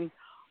Walmart thing,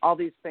 all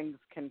these things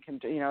can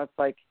it's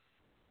like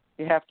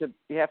you have to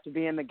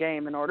be in the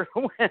game in order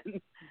to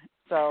win.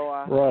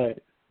 So right.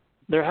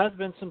 There has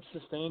been some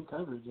sustained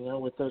coverage,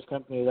 with those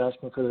companies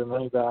asking for their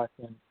money back,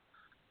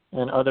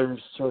 and other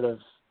sort of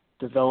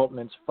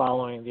developments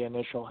following the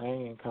initial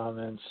hanging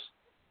comments.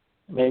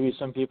 Maybe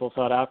some people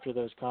thought after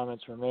those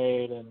comments were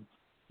made and,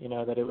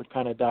 that it would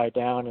kind of die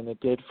down, and it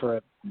did for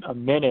a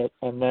minute,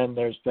 and then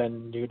there's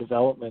been new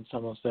developments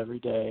almost every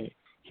day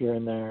here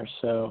and there.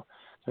 So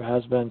there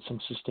has been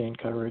some sustained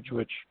coverage,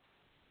 which,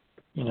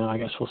 I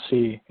guess we'll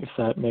see if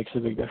that makes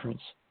a big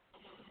difference.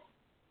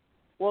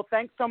 Well,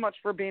 thanks so much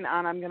for being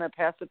on. I'm going to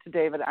pass it to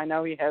David. I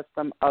know he has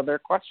some other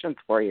questions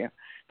for you.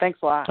 Thanks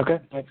a lot. Okay,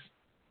 thanks.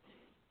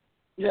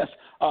 Yes.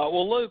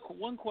 Well, Luke,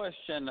 one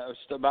question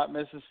about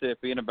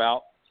Mississippi and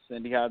about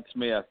Cindy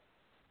Hyde-Smith.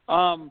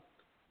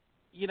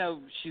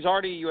 She's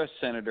already a U.S.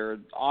 Senator.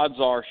 Odds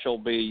are she'll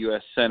be a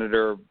U.S.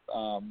 Senator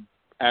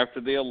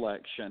after the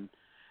election.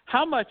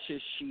 How much has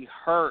she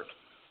hurt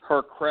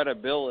her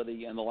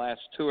credibility in the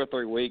last 2 or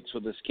 3 weeks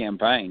with this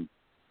campaign?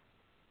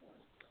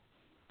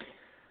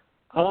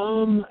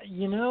 I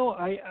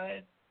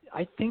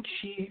think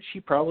she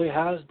probably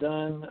has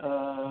done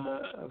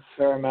a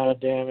fair amount of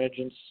damage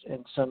in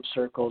some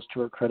circles to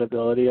her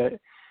credibility.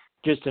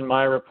 Just in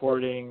my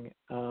reporting,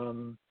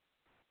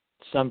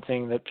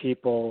 something that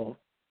people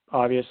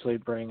obviously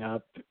bring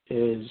up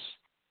is,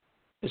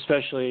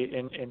 especially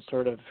in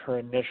sort of her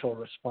initial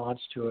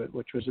response to it,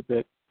 which was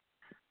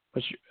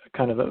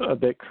kind of a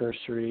bit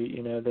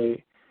cursory.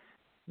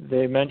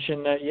 They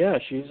mentioned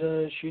that she's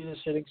a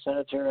sitting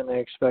senator, and they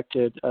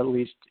expected at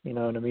least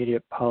an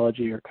immediate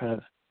apology or kind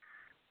of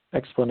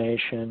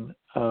explanation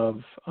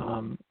of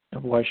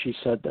why she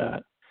said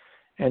that,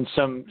 and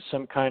some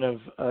kind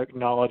of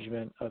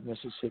acknowledgement of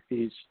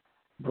Mississippi's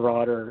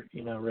broader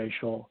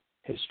racial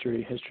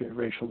history of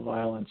racial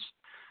violence.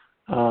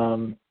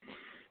 I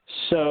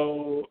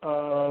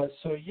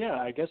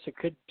guess it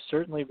could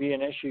certainly be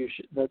an issue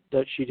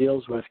that she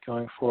deals with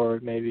going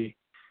forward, maybe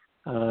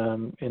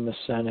in the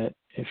Senate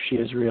if she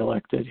is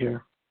reelected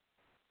here.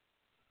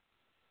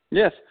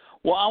 Yes.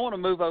 Well, I want to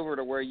move over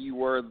to where you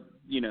were,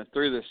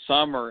 through the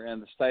summer in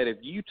the state of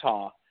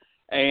Utah.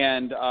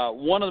 And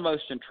one of the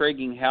most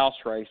intriguing House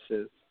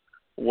races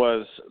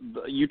was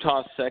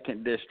Utah's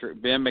 2nd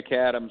District, Ben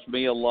McAdams,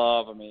 Mia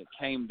Love. It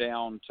came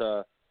down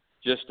to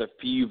just a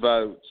few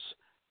votes.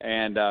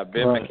 And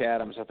Ben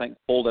McAdams, I think,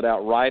 pulled it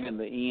out right in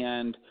the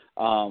end.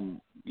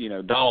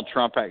 Donald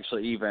Trump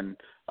actually even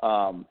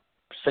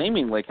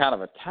seemingly kind of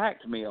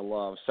attacked Mia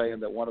Love, saying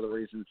that one of the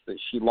reasons that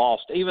she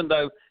lost, even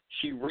though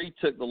she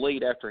retook the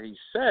lead after he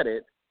said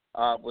it,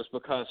 was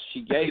because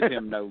she gave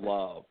him no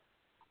love.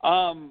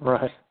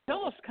 Right.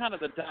 Tell us kind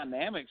of the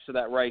dynamics of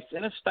that race.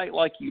 In a state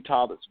like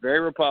Utah that's very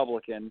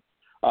Republican,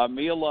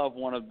 Mia Love,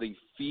 one of the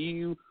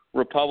few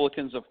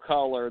Republicans of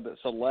color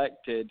that's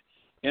elected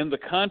in the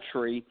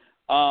country,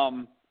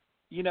 how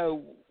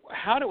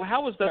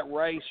was that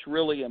race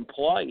really in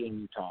play in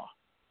Utah?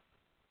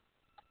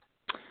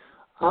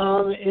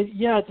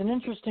 It's an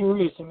interesting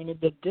race.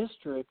 The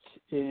district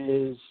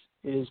is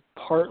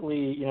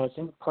partly, it's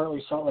in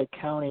partly Salt Lake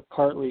County,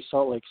 partly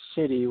Salt Lake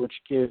City, which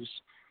gives,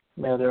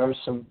 there are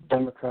some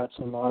Democrats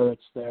and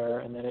moderates there,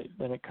 and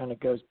then it kind of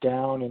goes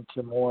down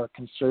into more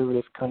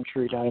conservative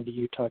country, down into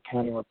Utah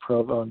County where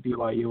Provo and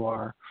BYU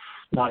are,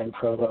 not in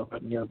Provo,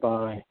 but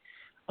nearby.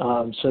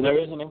 So there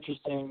is an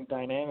interesting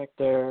dynamic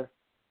there.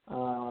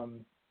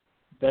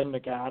 Ben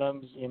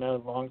McAdams,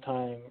 long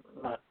time,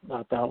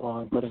 not that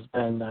long, but has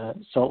been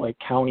Salt Lake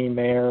County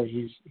mayor.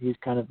 He's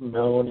kind of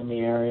known in the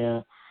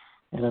area,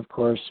 and of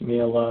course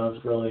Mia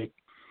Love's really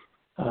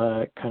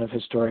kind of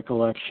historic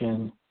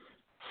election,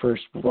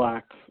 first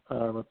Black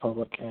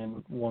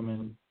Republican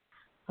woman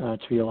to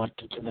be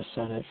elected to the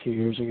Senate a few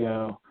years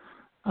ago.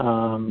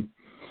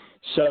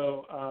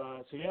 So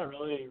yeah,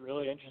 really,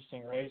 really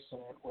interesting race,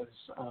 and it was,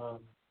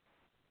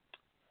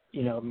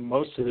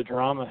 most of the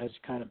drama has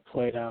kind of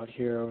played out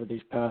here over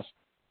these past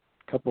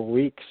couple of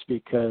weeks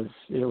because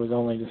it was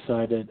only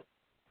decided,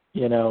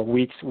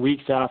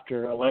 weeks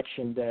after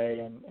Election Day,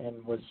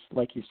 and was,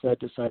 like you said,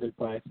 decided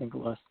by I think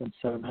less than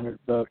 700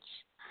 votes.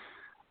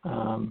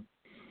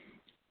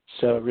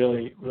 So it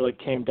really, really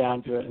came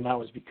down to it, and that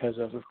was because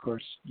of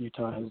course,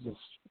 Utah has this,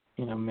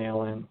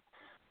 mail-in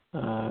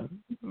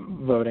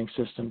voting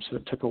system, so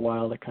it took a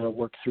while to kind of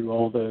work through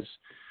all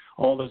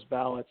those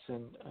ballots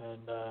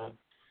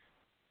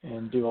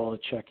and do all the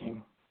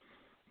checking.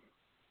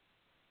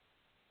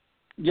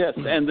 Yes,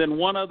 and then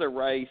one other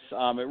race.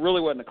 It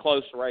really wasn't a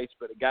close race,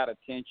 but it got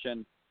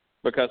attention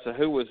because of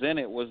who was in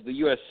it. Was the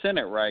U.S.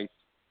 Senate race.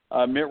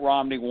 Mitt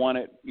Romney won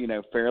it,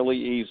 fairly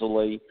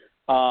easily.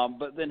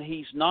 But then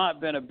he's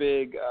not been a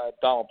big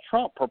Donald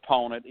Trump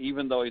proponent,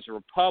 even though he's a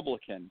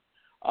Republican.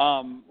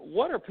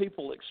 What are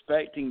people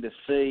expecting to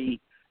see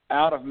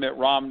out of Mitt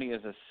Romney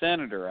as a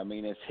senator? I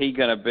mean, is he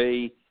going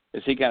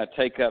to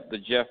take up the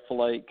Jeff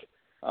Flake,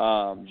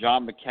 John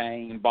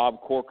McCain,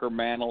 Bob Corker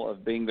mantle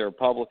of being the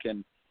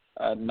Republican,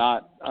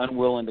 not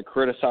unwilling to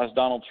criticize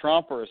Donald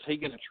Trump, or is he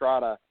going to try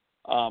to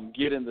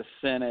get in the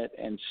Senate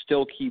and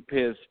still keep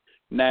his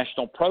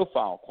national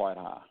profile quite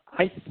high?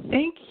 I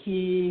think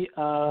he,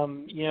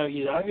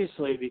 he's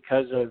obviously,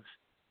 because of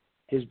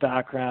his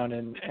background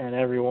and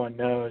everyone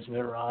knows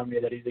Mitt Romney,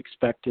 that he's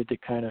expected to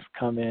kind of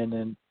come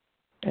in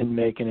and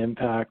make an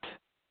impact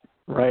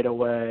right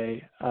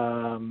away.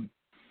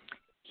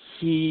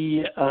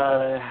 He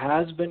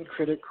has been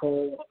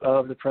critical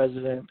of the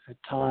president at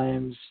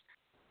times,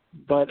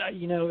 but I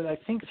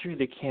think through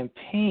the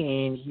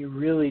campaign he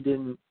really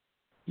didn't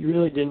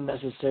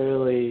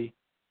necessarily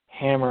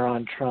hammer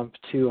on Trump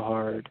too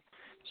hard.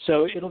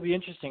 So it'll be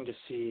interesting to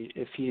see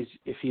if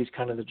he's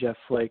kind of the Jeff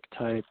Flake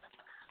type,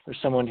 or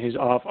someone who's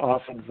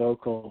often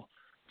vocal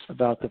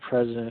about the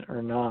president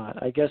or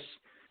not. I guess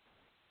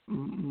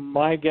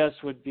my guess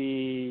would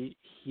be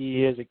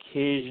he is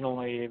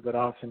occasionally, but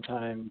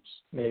oftentimes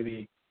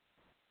maybe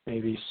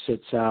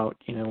sits out,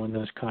 when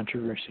those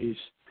controversies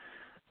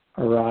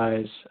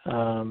arise.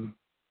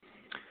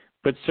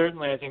 But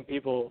certainly I think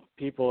people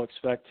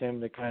expect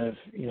him to kind of,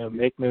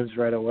 make moves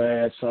right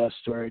away. I saw a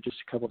story just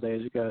a couple of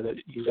days ago that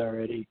he's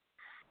already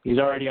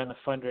on the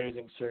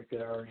fundraising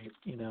circuit, already,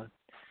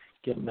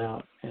 getting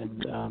out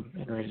and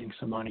raising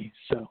some money.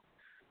 So,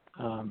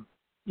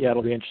 yeah,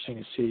 it'll be interesting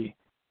to see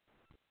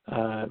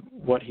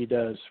what he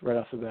does right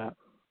off the bat.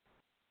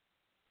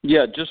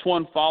 Yeah, just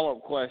one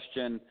follow-up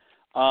question.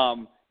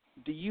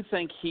 Do you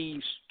think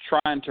he's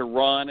trying to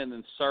run and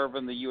then serve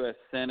in the U.S.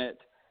 Senate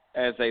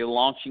as a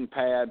launching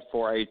pad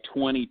for a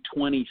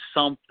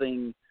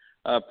 2020-something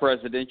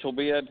presidential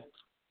bid?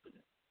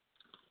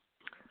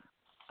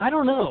 I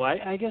don't know.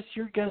 I guess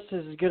your guess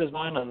is as good as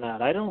mine on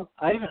that. I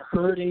haven't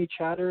heard any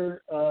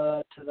chatter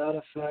to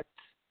that effect.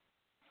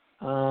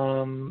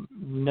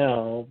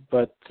 No,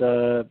 but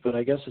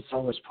I guess it's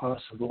always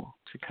possible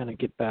to kind of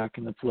get back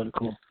in the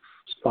political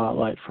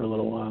spotlight for a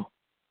little while.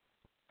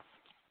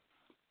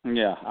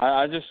 Yeah,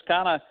 I just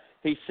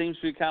he seems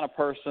to be the kind of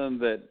person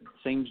that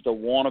seems to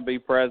want to be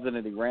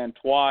president. He ran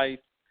twice.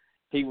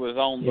 He was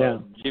on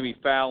the Jimmy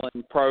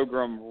Fallon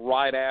program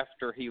right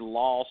after he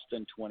lost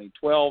in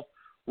 2012.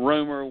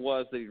 Rumor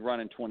was that he'd run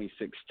in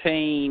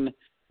 2016.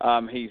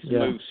 He's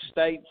moved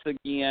states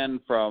again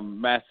from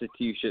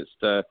Massachusetts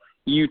to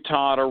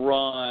Utah to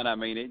run. I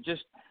mean,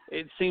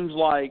 it seems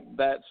like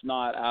that's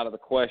not out of the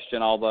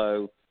question,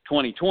 although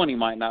 2020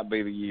 might not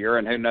be the year,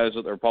 and who knows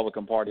what the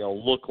Republican Party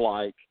will look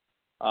like,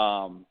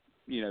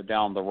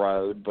 down the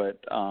road. But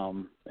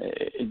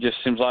it just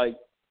seems like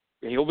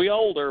he'll be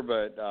older,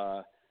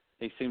 but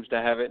he seems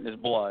to have it in his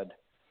blood.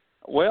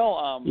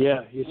 Well,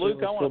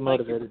 Luke, I want to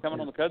thank you for coming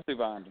on the Kudzu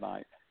Vine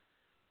tonight.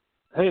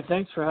 Hey,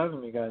 thanks for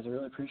having me, guys. I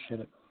really appreciate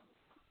it.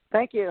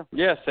 Thank you.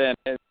 Yes, and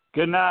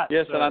good night.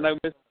 Yes, sir. And I know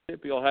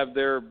Mississippi will have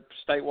their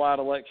statewide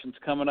elections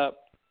coming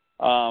up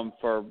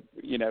for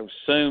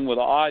soon with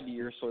an odd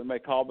year, so we may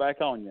call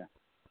back on you.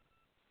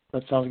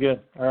 That sounds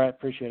good. All right,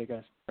 appreciate it,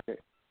 guys. Okay.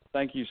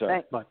 Thank you, sir.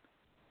 Thanks. Bye.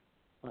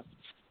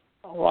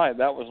 All right,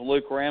 that was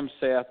Luke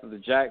Ramseth of the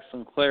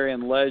Jackson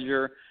Clarion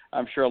Ledger.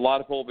 I'm sure a lot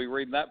of people will be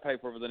reading that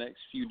paper over the next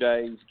few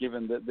days,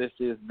 given that this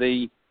is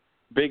the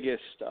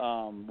biggest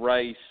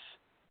race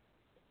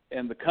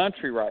in the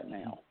country right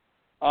now.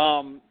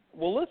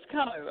 Well, let's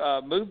kind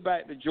of move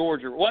back to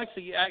Georgia. Well,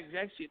 actually,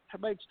 it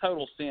makes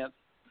total sense,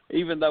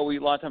 even though we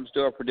a lot of times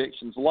do our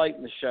predictions late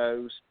in the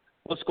shows.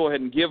 Let's go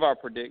ahead and give our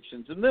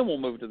predictions, and then we'll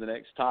move to the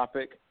next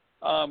topic.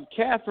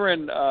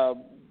 Catherine,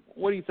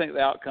 what do you think the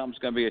outcome is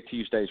going to be of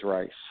Tuesday's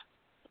race?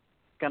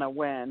 Going to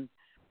win.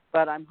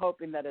 but I'm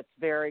hoping that it's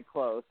very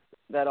close.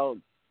 That'll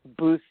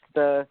boost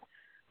the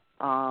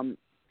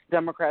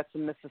Democrats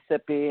in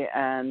Mississippi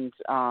and,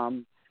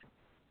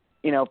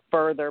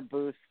 further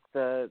boost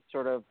the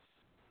sort of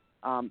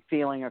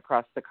feeling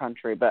across the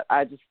country. But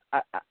I just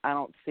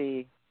don't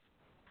see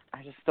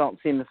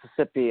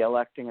Mississippi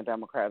electing a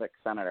Democratic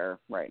senator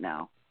right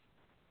now.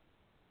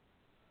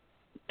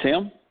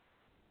 Tim?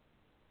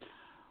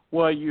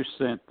 Well, you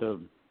sent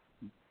the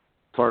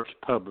first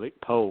public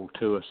poll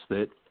to us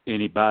that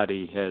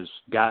anybody has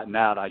gotten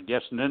out. I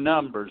guess in the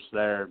numbers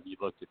there, you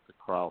look at the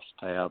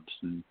crosstabs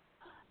and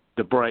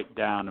the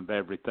breakdown of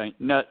everything.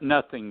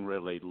 Nothing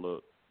really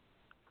looked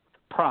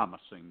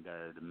promising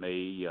there to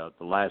me.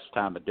 The last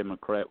time a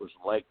Democrat was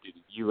elected to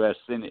the U.S.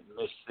 Senate in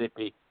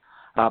Mississippi,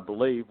 I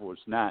believe, was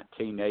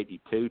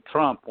 1982.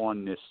 Trump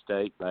won this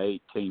state by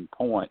 18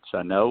 points,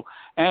 I know,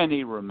 and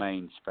he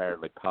remains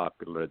fairly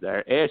popular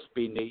there.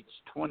 SB needs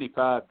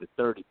 25 to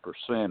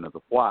 30% of the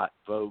white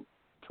vote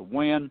to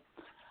win.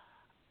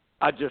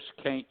 I just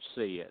can't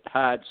see it.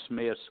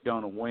 Hyde-Smith's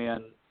going to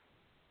win,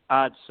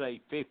 I'd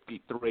say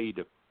 53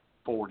 to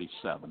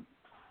 47.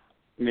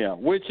 Yeah,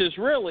 which is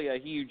really a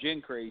huge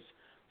increase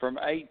from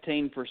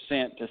 18%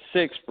 to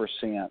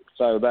 6%.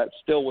 So that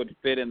still would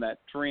fit in that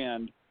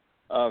trend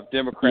of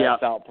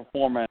Democrats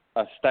outperforming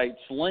a state's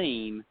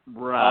lean.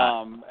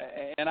 Right.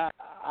 And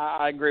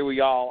I agree with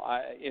y'all.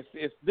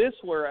 If this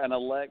were an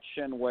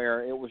election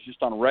where it was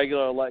just on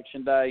regular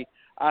election day,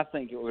 I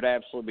think it would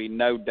absolutely be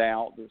no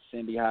doubt that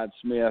Cindy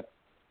Hyde-Smith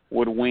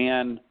would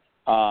win.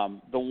 The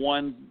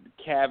one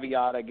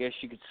caveat, I guess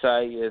you could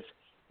say, is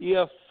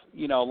if,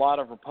 a lot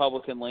of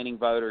Republican-leaning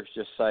voters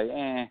just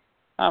say,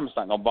 I'm just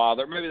not going to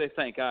bother. Maybe they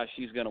think,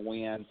 she's going to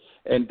win.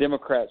 And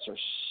Democrats are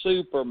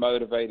super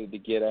motivated to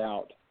get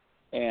out.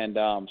 And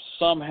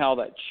somehow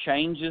that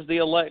changes the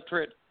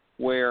electorate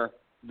where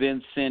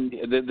then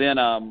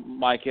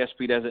Mike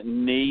Espy doesn't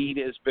need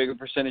as big a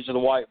percentage of the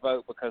white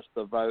vote because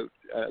the vote,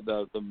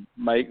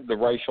 the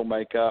racial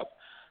makeup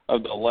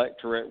of the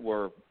electorate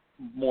were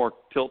more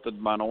tilted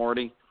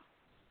minority.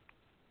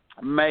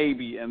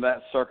 Maybe in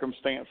that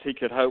circumstance he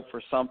could hope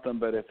for something,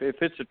 but if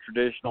it's a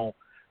traditional,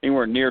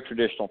 anywhere near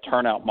traditional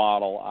turnout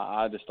model,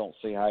 I just don't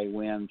see how he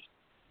wins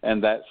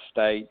in that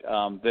state.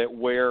 That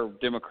where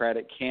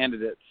Democratic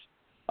candidates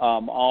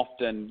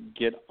often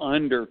get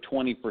under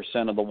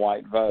 20% of the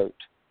white vote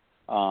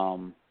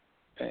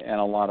in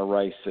a lot of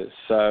races.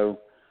 So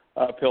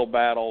uphill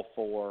battle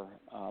for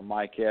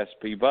Mike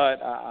Espy,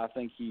 but I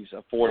think he's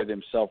afforded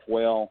himself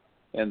well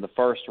in the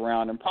first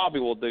round and probably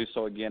will do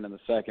so again in the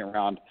second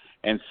round.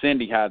 And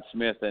Cindy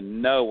Hyde-Smith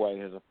in no way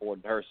has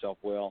afforded herself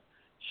well.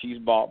 She's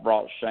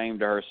brought shame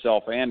to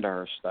herself and to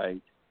her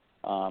state.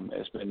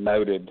 It's been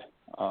noted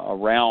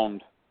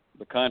around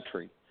the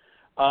country.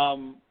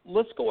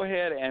 Let's go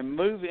ahead and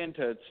move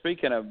into,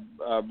 speaking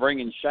of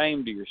bringing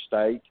shame to your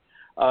state,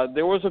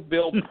 there was a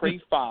bill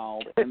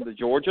pre-filed in the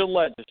Georgia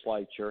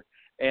legislature,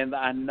 and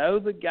I know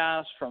the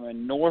guys from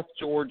in North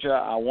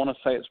Georgia, I want to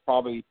say it's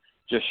probably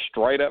just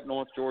straight up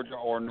North Georgia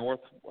or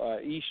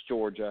East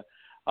Georgia.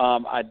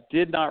 I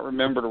did not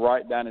remember to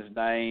write down his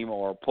name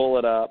or pull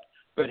it up,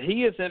 but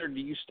he has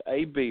introduced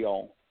a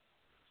bill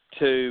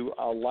to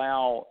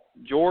allow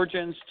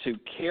Georgians to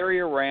carry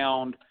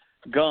around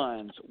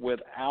guns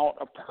without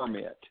a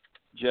permit.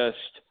 Just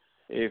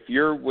if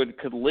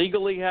could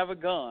legally have a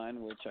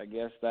gun, which I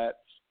guess that's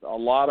a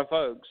lot of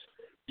folks,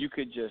 you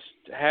could just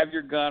have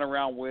your gun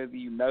around with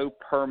you, no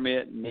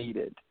permit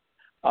needed.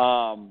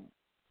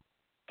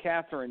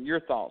 Catherine,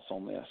 your thoughts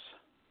on this?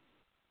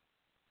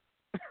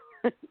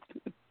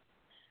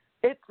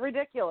 It's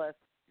ridiculous.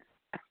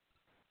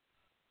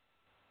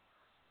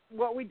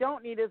 What we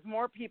don't need is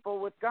more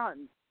people with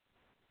guns.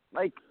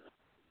 Like,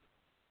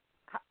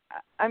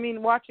 I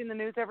mean, watching the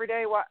news every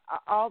day,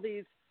 all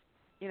these,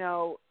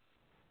 the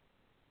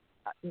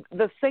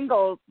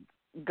single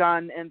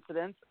gun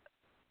incidents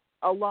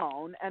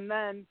alone, and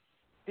then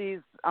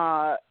these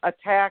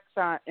attacks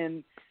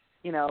in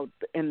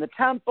the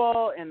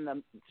temple, in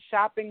the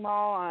shopping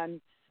mall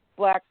on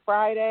Black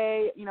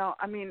Friday.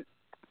 I mean,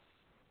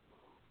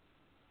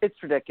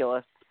 it's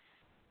ridiculous.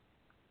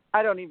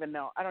 I don't even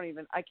know.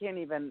 I can't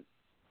even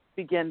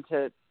begin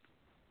to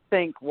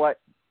think what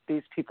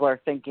these people are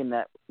thinking.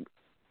 That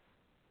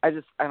I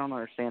don't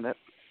understand it.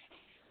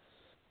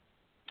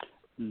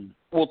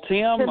 Well,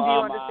 Tim, do you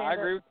I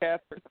agree with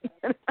Catherine.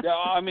 Yeah,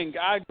 I mean,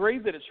 I agree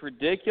that it's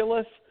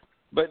ridiculous,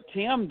 but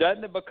Tim,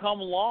 doesn't it become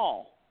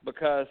law?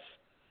 Because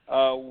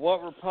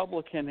what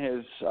Republican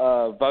has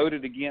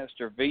voted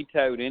against or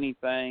vetoed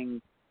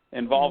anything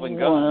involving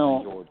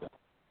guns in Georgia?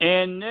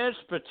 In this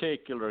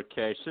particular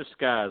case, this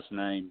guy's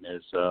name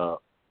is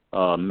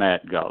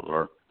Matt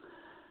Gutler.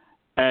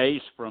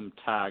 He's from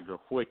Tiger,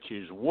 which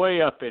is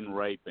way up in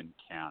Rabun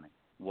County,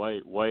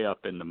 way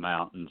up in the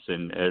mountains,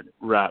 and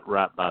right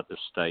by the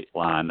state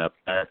line up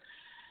there.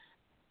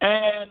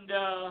 And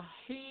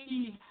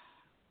he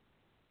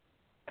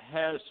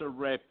has a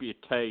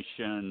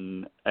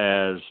reputation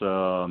as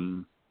a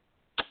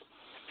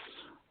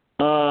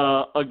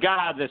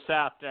guy that's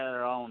out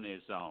there on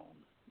his own,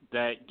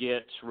 that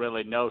gets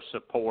really no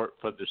support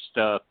for the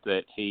stuff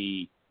that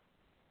he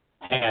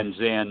hands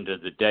into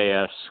the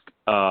desk,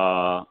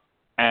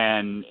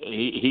 and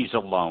he's a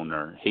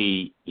loner.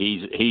 He's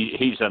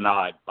an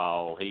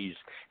oddball.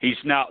 He's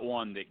not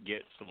one that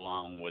gets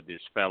along with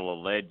his fellow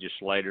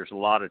legislators. A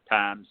lot of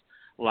times,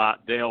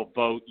 they'll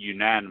vote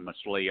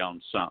unanimously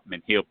on something,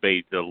 and he'll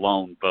be the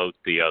lone vote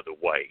the other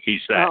way.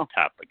 He's that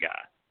type of guy.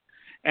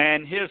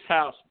 And his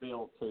House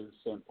Bill 2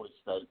 simply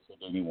states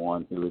that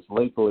anyone who is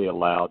legally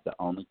allowed to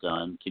own a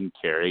gun can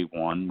carry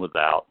one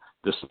without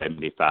the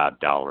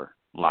 $75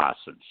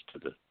 license to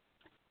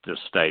the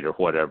state or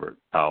whatever it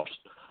costs.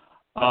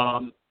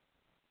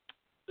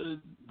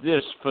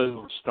 This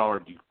fool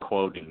started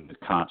quoting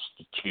the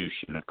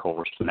Constitution, of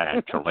course,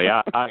 naturally.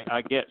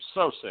 I get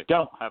so sick.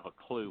 Don't have a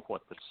clue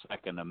what the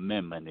Second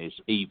Amendment is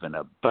even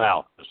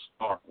about to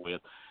start with.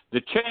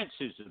 The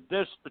chances of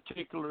this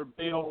particular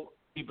bill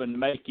even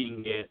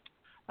making it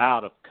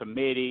out of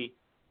committee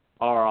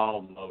are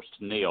almost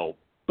nil.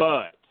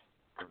 But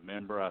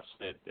remember I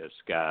said this,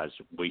 guys,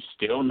 we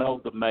still know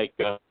the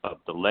makeup of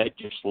the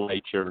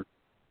legislature.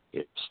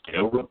 It's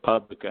still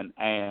Republican,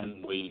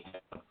 and we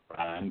have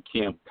Brian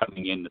Kemp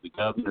coming into the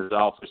governor's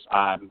office.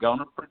 I'm going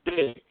to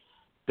predict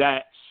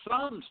that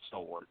some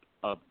sort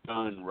of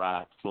gun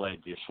rights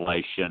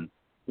legislation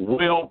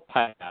will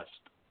pass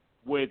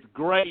with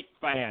great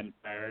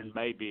fanfare and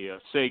maybe a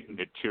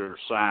signature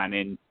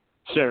signing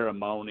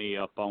ceremony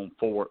up on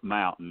Fort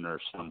Mountain or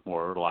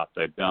somewhere like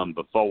they've done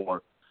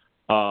before.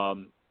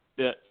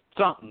 That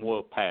something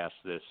will pass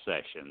this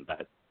session.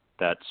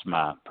 That's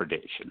my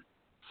prediction.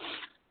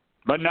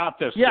 But not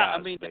this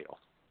guy's bill.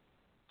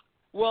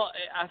 Well,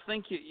 I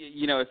think,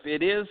 if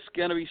it is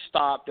going to be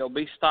stopped, it'll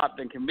be stopped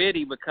in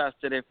committee, because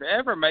if it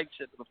ever makes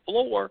it to the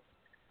floor,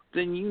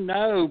 then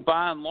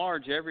by and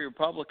large, every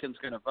Republican's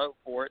going to vote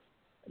for it.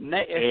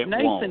 If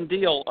Nathan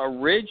Deal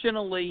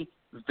originally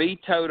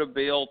vetoed a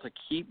bill to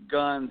keep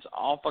guns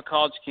off of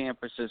college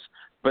campuses,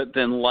 but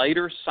then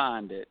later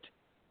signed it,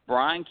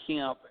 Brian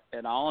Kemp,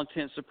 at all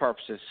intents and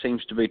purposes,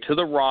 seems to be to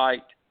the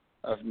right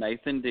of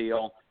Nathan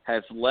Deal,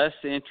 has less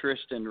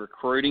interest in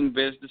recruiting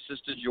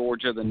businesses to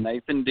Georgia than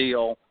Nathan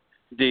Deal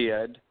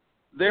did.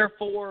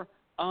 Therefore,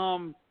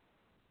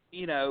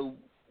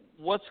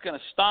 what's going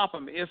to stop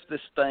them if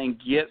this thing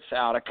gets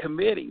out of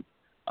committee?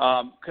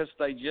 Because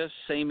they just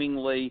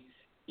seemingly,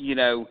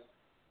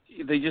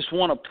 they just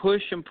want to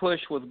push and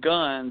push with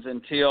guns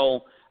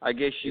until, I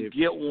guess, you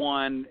get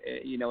one,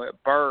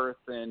 at birth,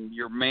 and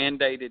you're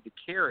mandated to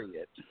carry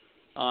it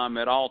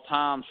at all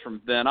times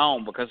from then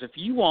on. Because if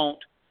you want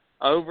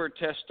over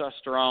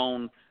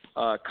testosterone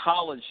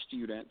college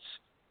students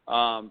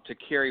to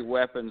carry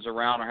weapons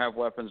around or have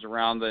weapons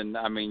around, then,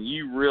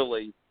 you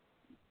really,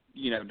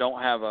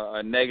 don't have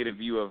a negative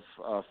view of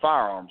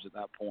firearms at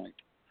that point.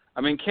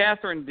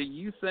 Catherine, do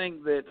you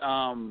think that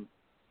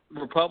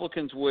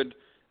Republicans would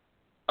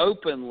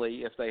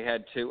openly, if they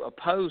had to,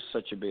 oppose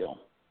such a bill?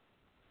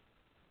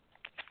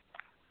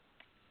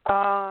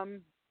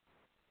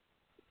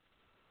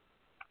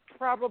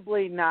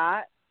 Probably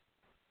not,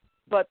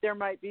 but there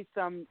might be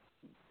some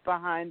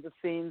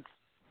behind-the-scenes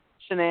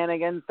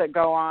shenanigans that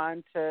go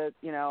on to,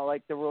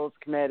 like the Rules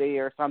Committee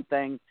or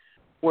something,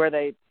 where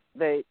they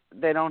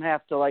don't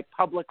have to, like,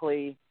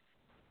 publicly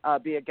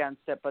be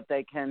against it, but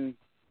they can,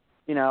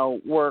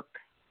 work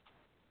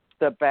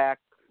the back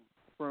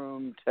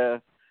room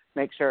to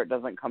make sure it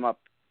doesn't come up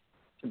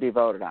to be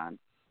voted on.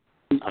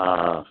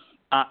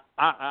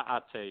 I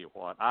tell you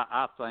what,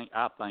 I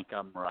think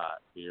I'm right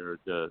here.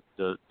 The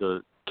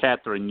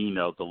Catherine,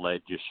 the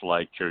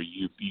legislature,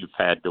 you've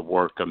had to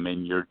work them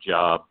in your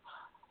job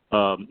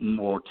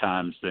more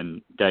times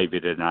than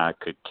David and I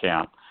could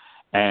count.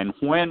 And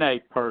when a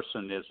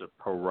person is a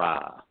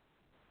pariah,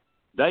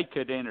 they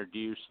could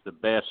introduce the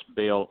best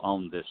bill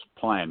on this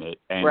planet,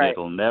 and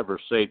it'll never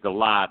see the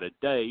light of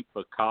day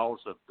because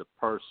of the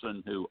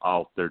person who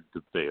authored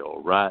the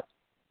bill, right?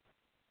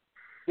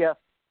 Yes,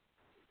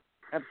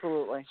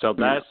 absolutely. So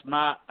that's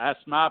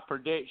my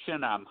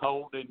prediction. I'm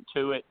holding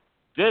to it.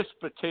 This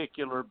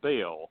particular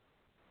bill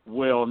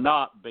will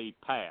not be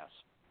passed,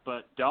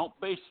 but don't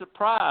be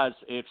surprised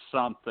if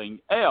something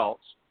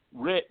else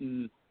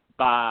written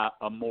by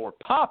a more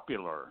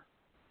popular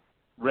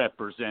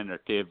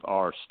representative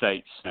or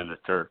state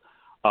senator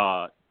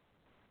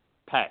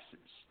passes.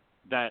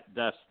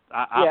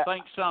 I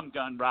think some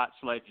gun rights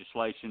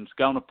legislation is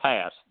going to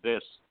pass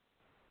this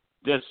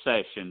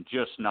session,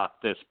 just not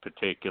this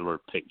particular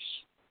piece.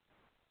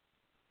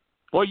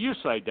 What do you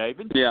say,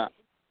 David? Yeah.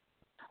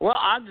 Well,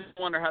 I just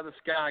wonder how this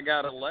guy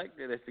got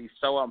elected if he's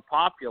so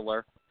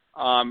unpopular.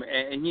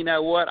 And you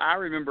know what? I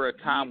remember a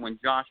time when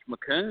Josh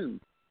McCoon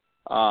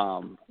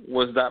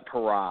was that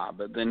pariah,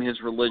 but then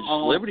his religious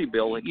liberty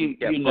bill that he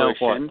kept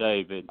pushing. What,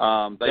 David?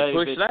 They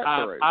pushed that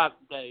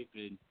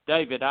through.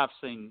 David, I've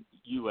seen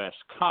U.S.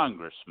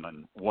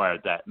 congressmen wear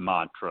that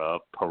mantra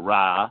of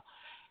pariah.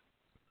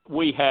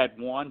 We had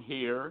one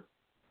here.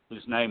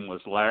 His name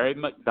was Larry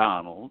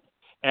McDonald,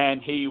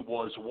 and he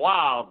was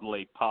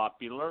wildly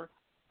popular,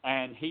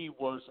 and he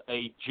was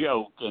a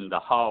joke in the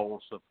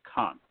halls of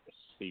Congress.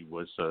 He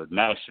was a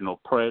national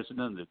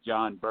president of the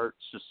John Birch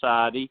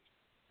Society.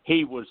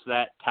 He was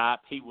that type.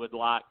 He would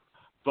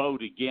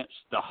vote against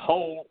the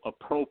whole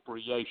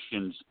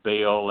appropriations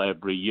bill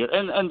every year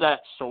and that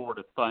sort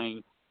of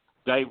thing.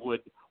 They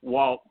would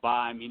walk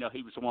by him.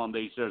 He was one of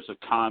these, there's a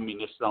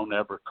communist on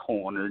every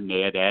corner, and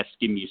they'd ask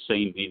him, you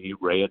seen any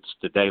Reds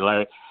today,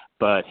 Larry?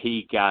 But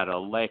he got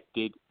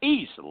elected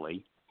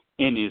easily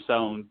in his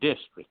own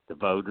district. The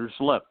voters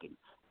loved him.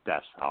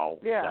 That's all.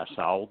 Yeah. That's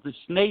all that's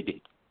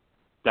needed.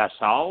 That's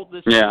all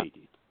that's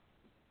needed.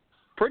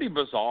 Pretty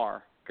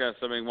bizarre. Because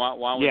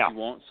why would you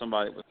want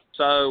somebody that was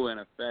so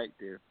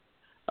ineffective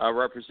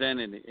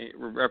representing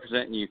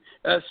you?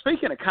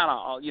 Speaking of kind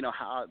of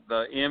how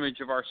the image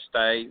of our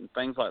state and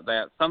things like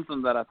that,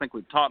 something that I think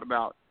we talked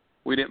about,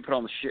 we didn't put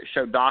on the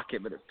show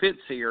docket, but it fits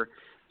here,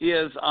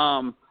 is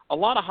a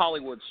lot of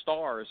Hollywood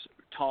stars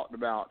talked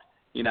about,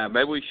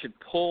 maybe we should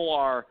pull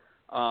our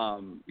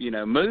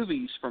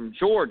movies from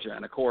Georgia.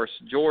 And of course,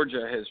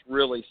 Georgia has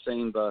really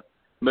seen the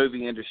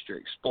movie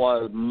industry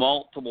explode.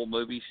 Multiple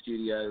movie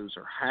studios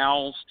are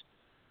housed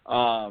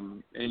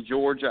in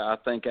Georgia. I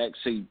think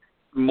actually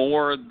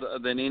more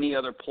than any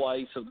other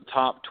place of the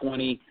top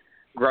 20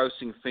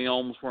 grossing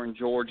films were in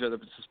Georgia this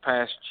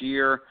past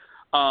year.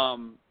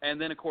 And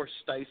then, of course,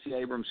 Stacey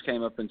Abrams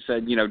came up and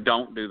said,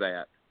 don't do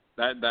that.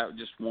 That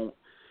just won't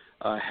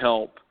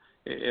help.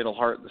 It'll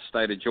hurt the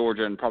state of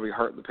Georgia and probably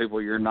hurt the people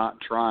you're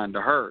not trying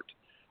to hurt.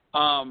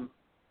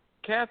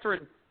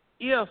 Catherine,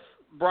 if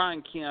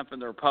Brian Kemp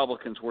and the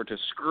Republicans were to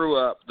screw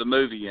up the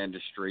movie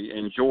industry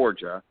in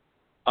Georgia,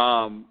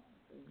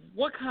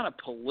 what kind of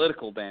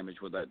political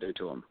damage would that do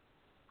to them?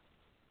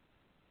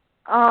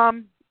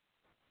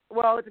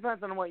 Well, it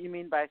depends on what you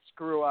mean by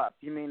screw up.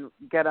 You mean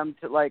get them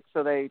to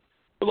so they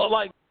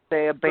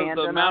abandon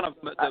the amount of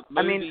the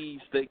movies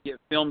movies that get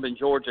filmed in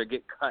Georgia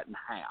get cut in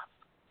half.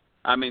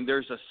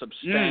 There's a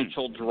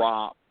substantial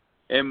drop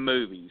in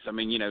movies.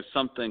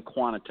 Something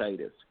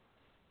quantitative.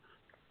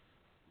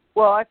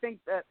 Well, I think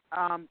that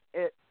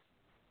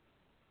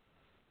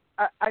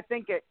I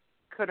think it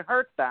could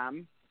hurt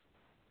them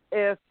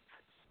if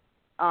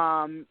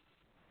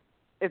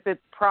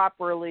it's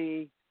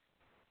properly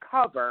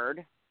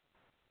covered.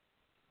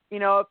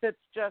 If it's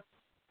just,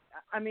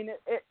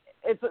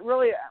 it's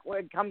really,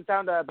 it comes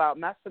down to about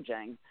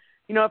messaging.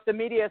 If the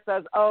media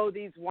says, oh,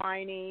 these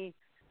whiny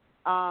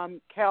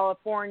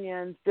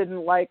Californians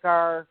didn't like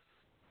our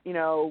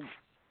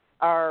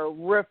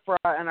RFRA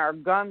and our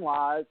gun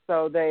laws,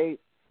 so they,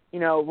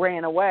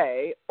 ran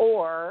away,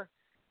 or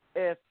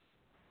if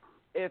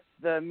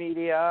the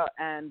media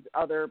and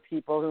other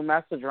people who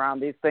message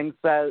around these things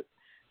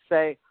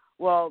say,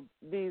 well,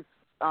 these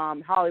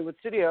Hollywood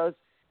studios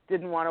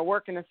didn't want to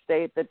work in a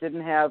state that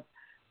didn't have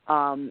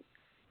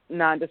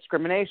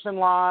non-discrimination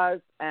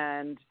laws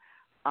and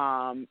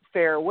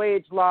fair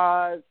wage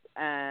laws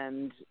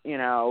and,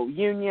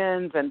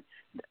 unions and,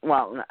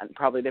 well,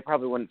 they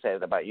probably wouldn't say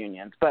that about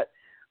unions, but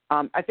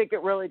I think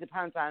it really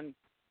depends on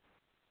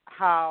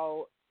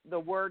how the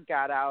word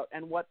got out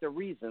and what the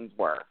reasons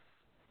were.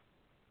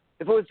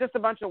 If it was just a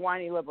bunch of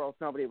whiny liberals,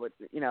 nobody would,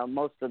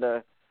 most of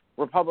the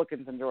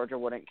Republicans in Georgia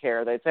wouldn't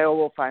care. They'd say, oh,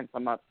 we'll find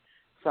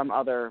some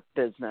other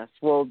business.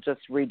 We'll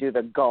just redo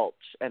the Gulch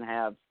and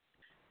have,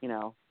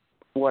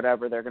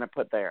 whatever they're going to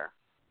put there.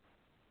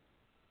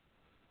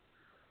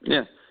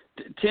 Yeah.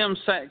 Tim,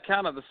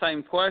 kind of the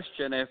same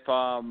question. If,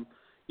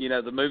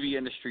 the movie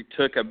industry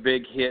took a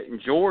big hit in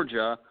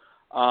Georgia,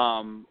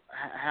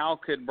 how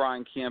could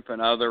Brian Kemp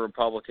and other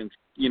Republicans,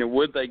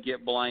 would they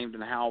get blamed,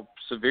 and how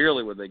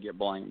severely would they get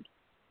blamed?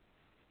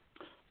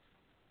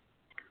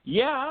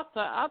 Yeah,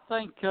 I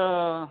think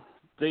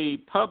the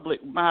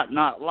public might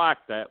not like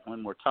that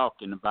when we're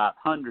talking about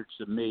hundreds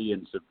of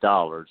millions of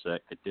dollars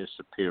that could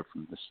disappear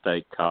from the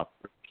state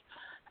coffers,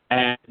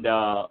 and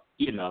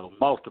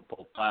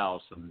multiple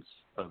thousands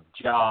of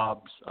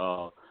jobs.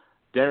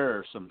 There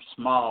are some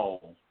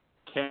small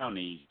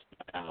counties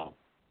now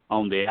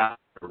on the outer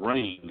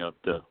ring of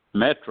the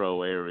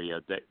metro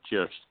area that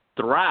just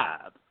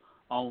thrive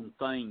on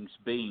things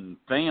being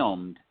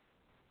filmed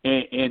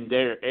in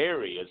their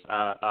areas.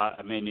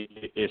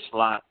 It's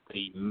like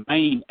the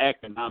main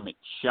economic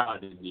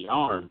shot in the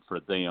arm for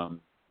them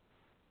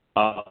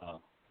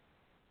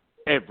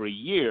every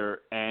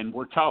year. And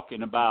we're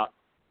talking about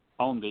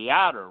on the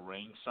outer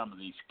ring, some of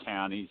these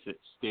counties that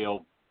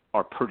still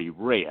are pretty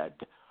red.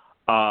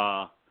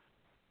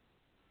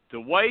 The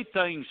way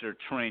things are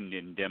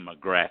trending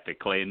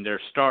demographically, and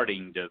they're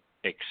starting to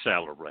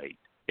accelerate,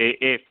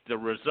 if the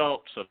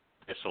results of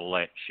this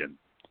election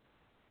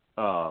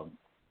are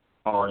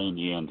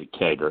any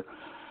indicator,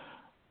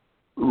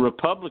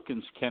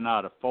 Republicans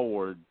cannot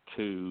afford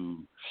to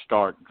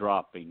start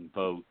dropping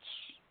votes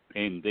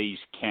in these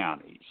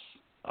counties.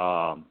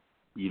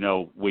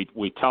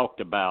 We talked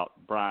about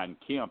Brian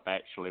Kemp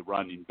actually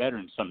running better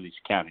in some of these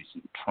counties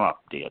than Trump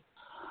did.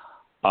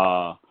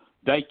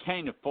 They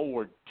can't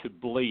afford to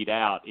bleed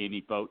out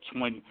any votes.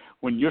 When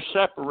you're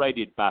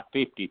separated by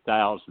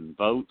 50,000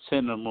 votes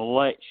in an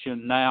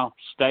election now,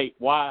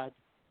 statewide,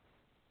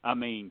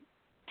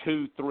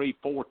 2, 3,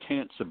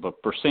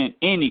 0.4%,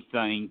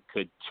 anything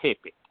could tip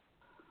it.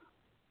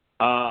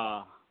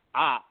 I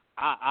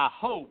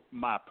hope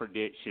my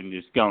prediction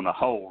is going to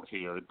hold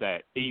here,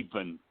 that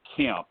even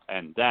Kemp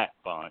and that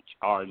bunch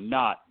are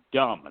not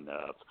dumb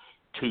enough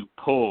to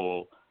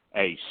pull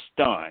a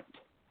stunt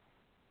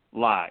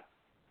like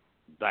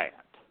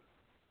that.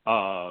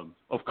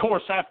 Of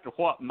course, after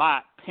what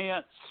Mike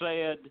Pence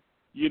said,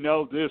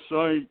 this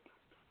ain't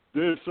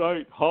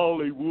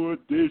Hollywood,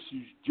 this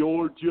is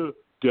Georgia,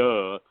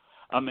 duh.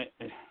 I mean,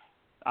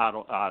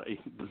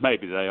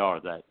 maybe they are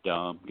that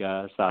dumb,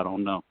 guys. I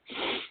don't know.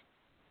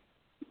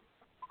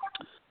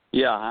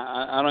 Yeah,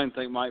 I don't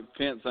think Mike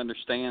Pence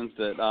understands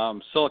that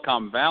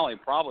Silicon Valley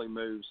probably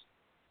moves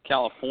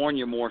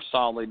California more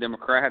solidly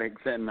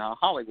Democratic than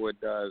Hollywood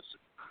does.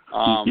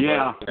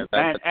 Yeah,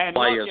 but, and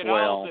play look as at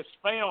well. all this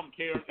filmed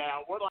here now.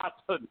 We're like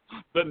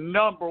the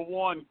number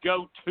one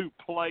go-to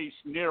place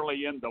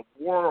nearly in the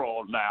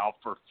world now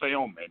for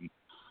filming.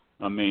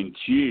 I mean,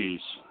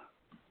 geez.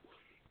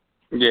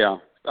 Yeah.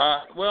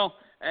 Well,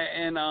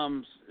 and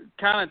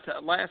kind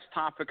of last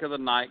topic of the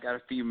night, got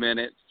a few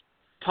minutes.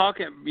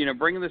 Talking,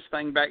 bringing this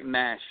thing back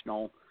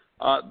national.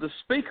 The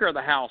Speaker of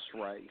the House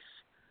race,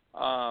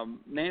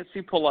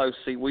 Nancy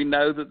Pelosi. We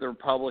know that the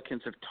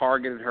Republicans have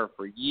targeted her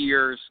for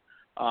years.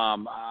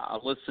 I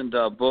listened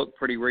to a book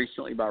pretty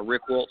recently by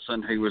Rick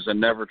Wilson, who was a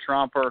never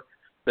Trumper,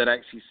 that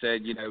actually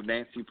said,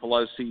 Nancy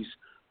Pelosi's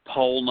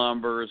poll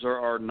numbers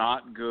are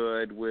not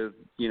good with,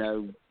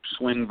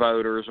 swing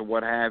voters or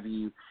what have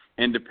you,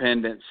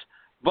 independents.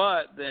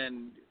 But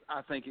then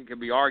I think it could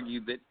be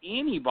argued that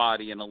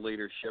anybody in a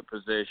leadership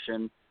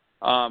position,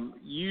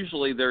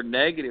 usually their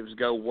negatives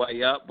go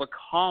way up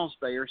because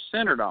they are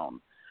centered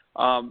on.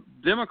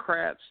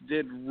 Democrats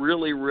did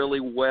really, really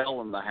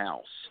well in the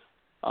House.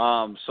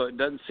 So it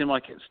doesn't seem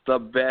like it's the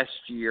best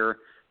year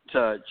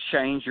to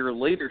change your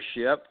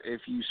leadership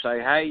if you say,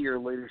 hey, your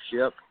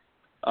leadership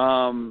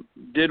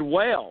did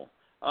well.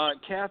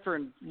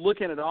 Catherine,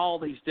 looking at all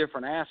these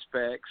different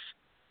aspects,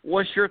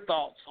 what's your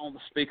thoughts on the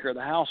Speaker of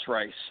the House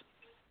race?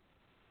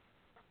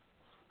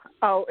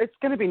 Oh, it's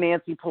going to be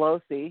Nancy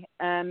Pelosi,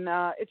 and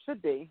it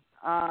should be.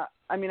 I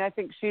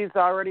think she's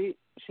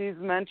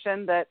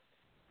mentioned that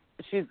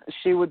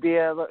she would be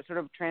a sort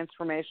of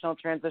transformational,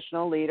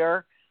 transitional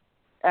leader.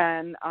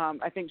 And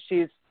I think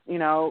she's,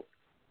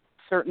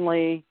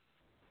 certainly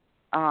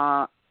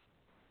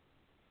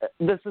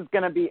this is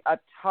going to be a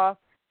tough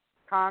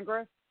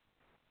Congress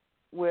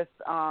with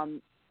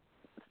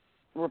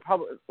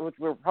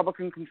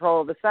Republican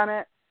control of the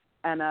Senate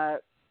and a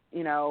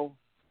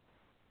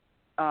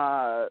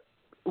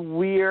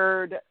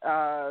weird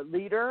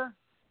leader,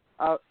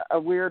 a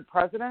weird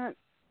president.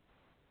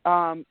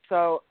 And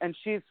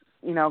she's,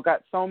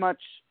 got so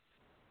much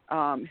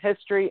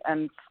history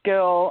and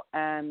skill,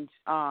 and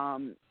I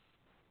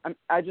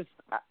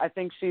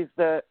think she's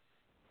the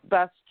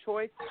best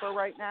choice for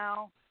right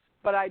now.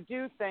 But I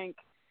do think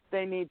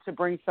they need to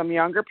bring some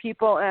younger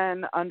people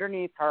in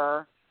underneath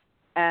her,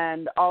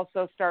 and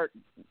also start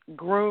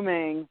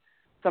grooming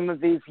some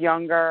of these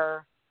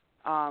younger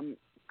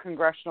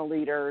congressional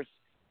leaders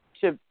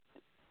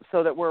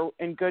so that we're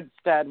in good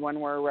stead when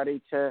we're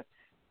ready to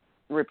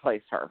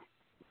replace her.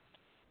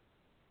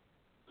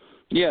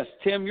 Yes,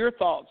 Tim, your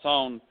thoughts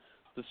on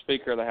the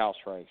Speaker of the House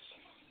race?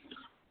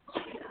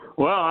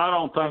 Well, I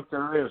don't think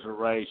there is a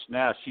race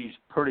now. She's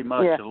pretty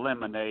much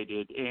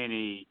eliminated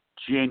any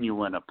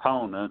genuine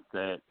opponent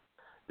that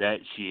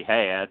she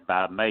had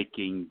by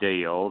making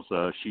deals.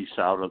 She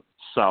saw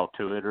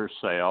to it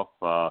herself.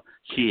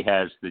 She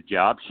has the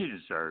job. She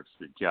deserves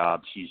the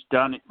job. She's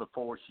done it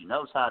before. She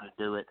knows how to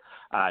do it.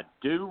 I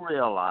do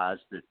realize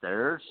that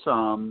there are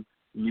some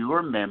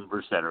newer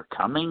members that are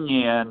coming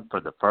in for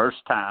the first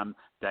time.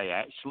 They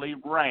actually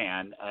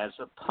ran as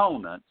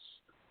opponents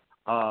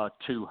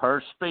to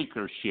her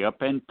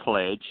speakership and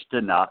pledged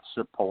to not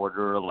support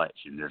her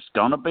election. There's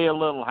going to be a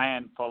little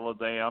handful of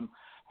them.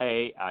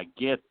 Hey, I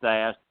get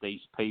that.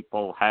 These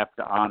people have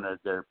to honor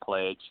their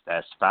pledge.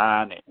 That's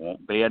fine. It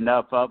won't be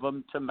enough of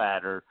them to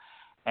matter.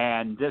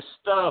 And this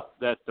stuff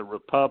that the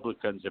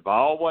Republicans have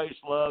always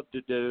loved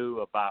to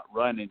do about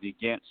running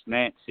against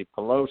Nancy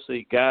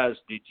Pelosi, guys,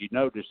 did you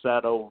notice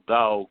that old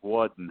dog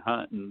wasn't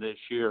hunting this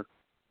year?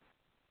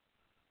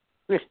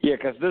 Yeah,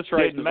 because this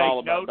race is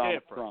all about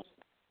Donald Trump.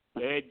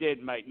 It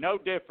didn't make no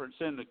difference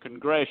in the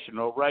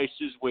congressional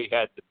races. We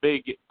had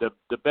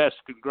the best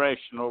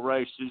congressional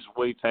races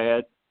we've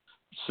had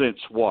since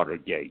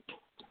Watergate.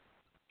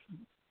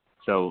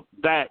 So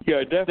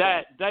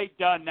they've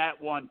done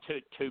that one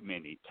too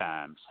many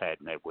times,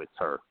 hadn't they, with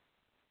her?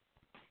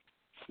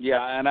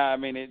 Yeah, and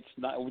it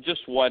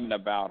just wasn't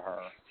about her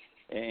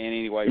in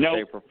any way,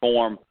 shape, or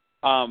form.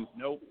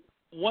 Nope.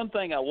 One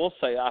thing I will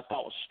say I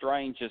thought was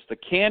strange is the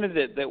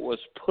candidate that was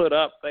put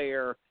up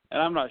there,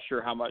 and I'm not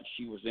sure how much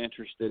she was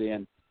interested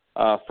in,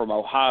 from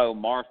Ohio,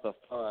 Martha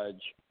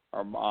Fudge.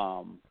 I'm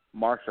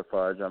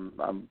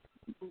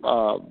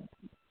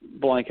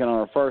blanking on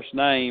her first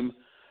name.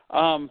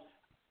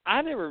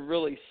 I never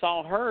really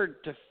saw her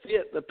to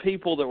fit the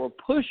people that were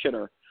pushing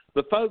her.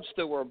 the folks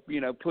that were,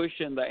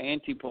 pushing the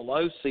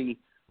anti-Pelosi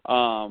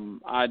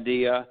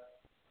idea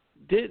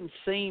didn't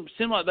seem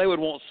like they would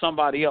want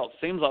somebody else.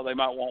 Seems like they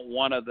might want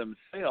one of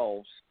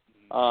themselves,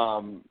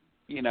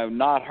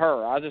 not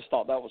her. I just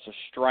thought that was a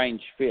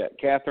strange fit.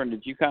 Catherine,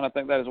 did you kind of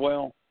think that as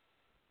well?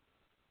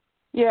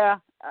 Yeah,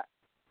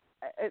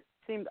 it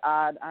seemed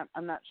odd.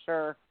 I'm not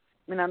sure.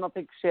 I mean, I don't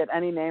think she had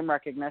any name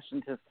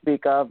recognition to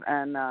speak of,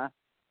 and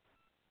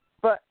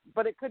but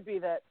it could be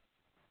that.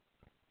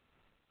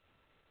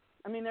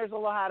 I mean, there's a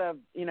lot of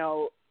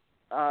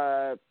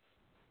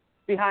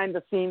behind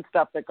the scenes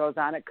stuff that goes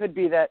on. It could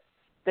be that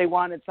they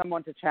wanted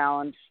someone to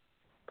challenge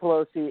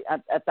Pelosi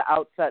at the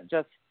outset,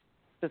 just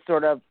to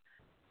sort of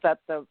set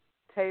the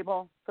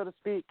table, so to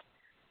speak.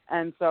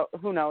 And so,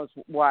 who knows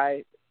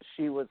why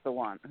she was the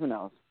one? Who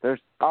knows? There's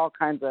all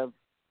kinds of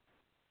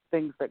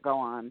things that go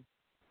on,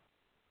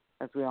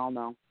 as we all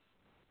know.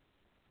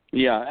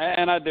 Yeah,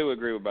 and I do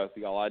agree with both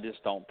of y'all. I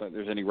just don't think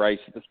there's any race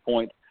at this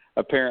point.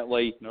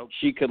 Apparently,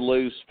 she could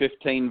lose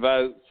 15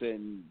 votes,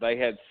 and they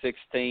had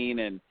 16,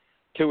 and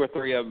 2 or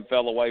 3 of them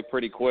fell away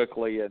pretty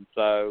quickly, and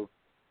so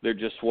there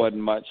just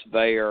wasn't much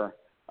there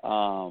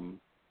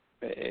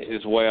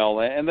as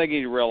well. And they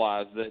need to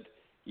realize that,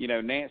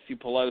 Nancy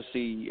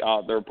Pelosi,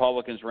 the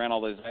Republicans ran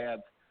all those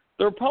ads.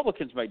 The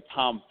Republicans made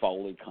Tom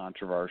Foley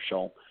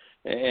controversial,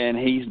 and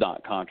he's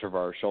not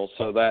controversial,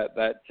 so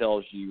that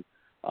tells you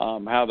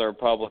how the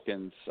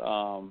Republicans'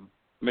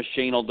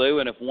 machine will do.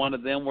 And if one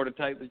of them were to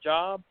take the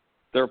job,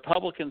 the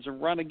Republicans will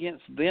run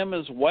against them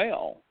as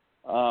well.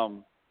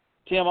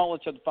 Tim, I'll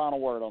let you have the final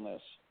word on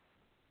this.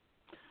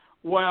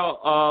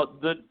 Well,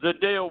 the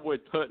deal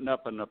with putting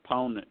up an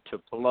opponent to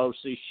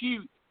Pelosi, she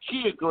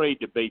agreed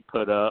to be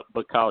put up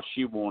because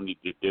she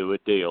wanted to do a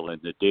deal,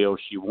 and the deal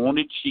she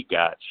wanted, she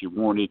got. She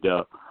wanted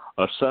a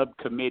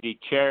subcommittee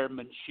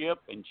chairmanship,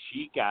 and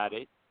she got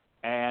it.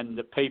 And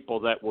the people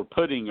that were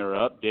putting her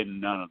up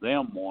none of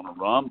them want to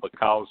run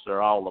because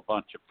they're all a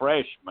bunch of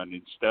freshmen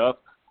and stuff,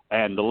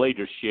 and the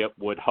leadership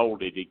would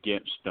hold it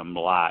against them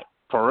like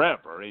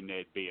forever, and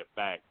it'd be a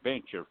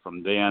backbencher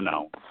from then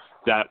on.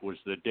 That was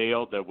the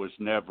deal. There was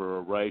never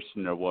a race,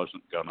 and there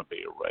wasn't going to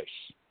be a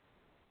race.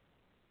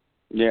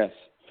 Yes.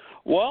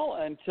 Well,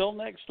 until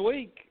next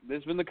week, this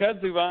has been the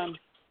Kudzu Vine.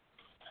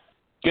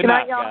 Good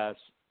night, guys.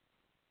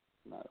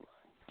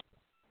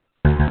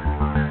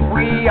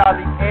 We are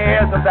the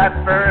heirs of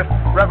that first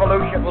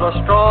revolution. Will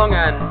a strong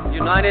and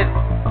united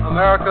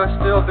America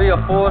still be a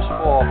force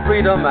for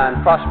freedom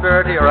and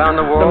prosperity around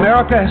the world?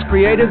 America has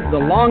created the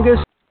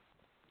longest.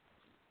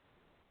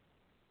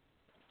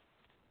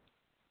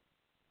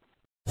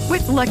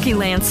 With Lucky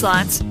Land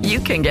Slots, you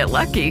can get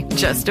lucky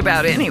just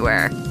about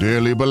anywhere.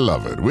 Dearly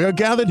beloved, we are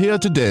gathered here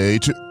today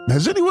to...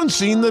 Has anyone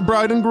seen the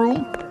bride and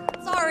groom?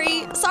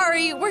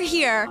 Sorry, we're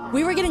here.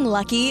 We were getting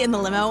lucky in the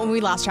limo and we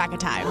lost track of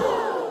time.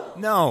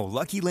 No,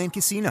 Lucky Land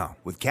Casino,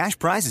 with cash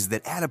prizes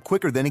that add up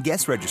quicker than a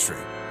guest registry.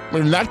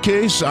 In that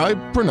case, I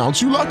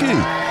pronounce you lucky.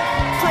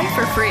 Play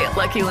for free at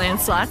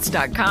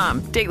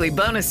LuckyLandSlots.com. Daily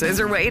bonuses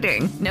are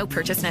waiting. No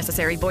purchase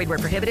necessary. Void where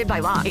prohibited by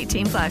law.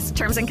 18+.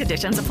 Terms and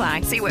conditions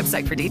apply. See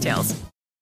website for details.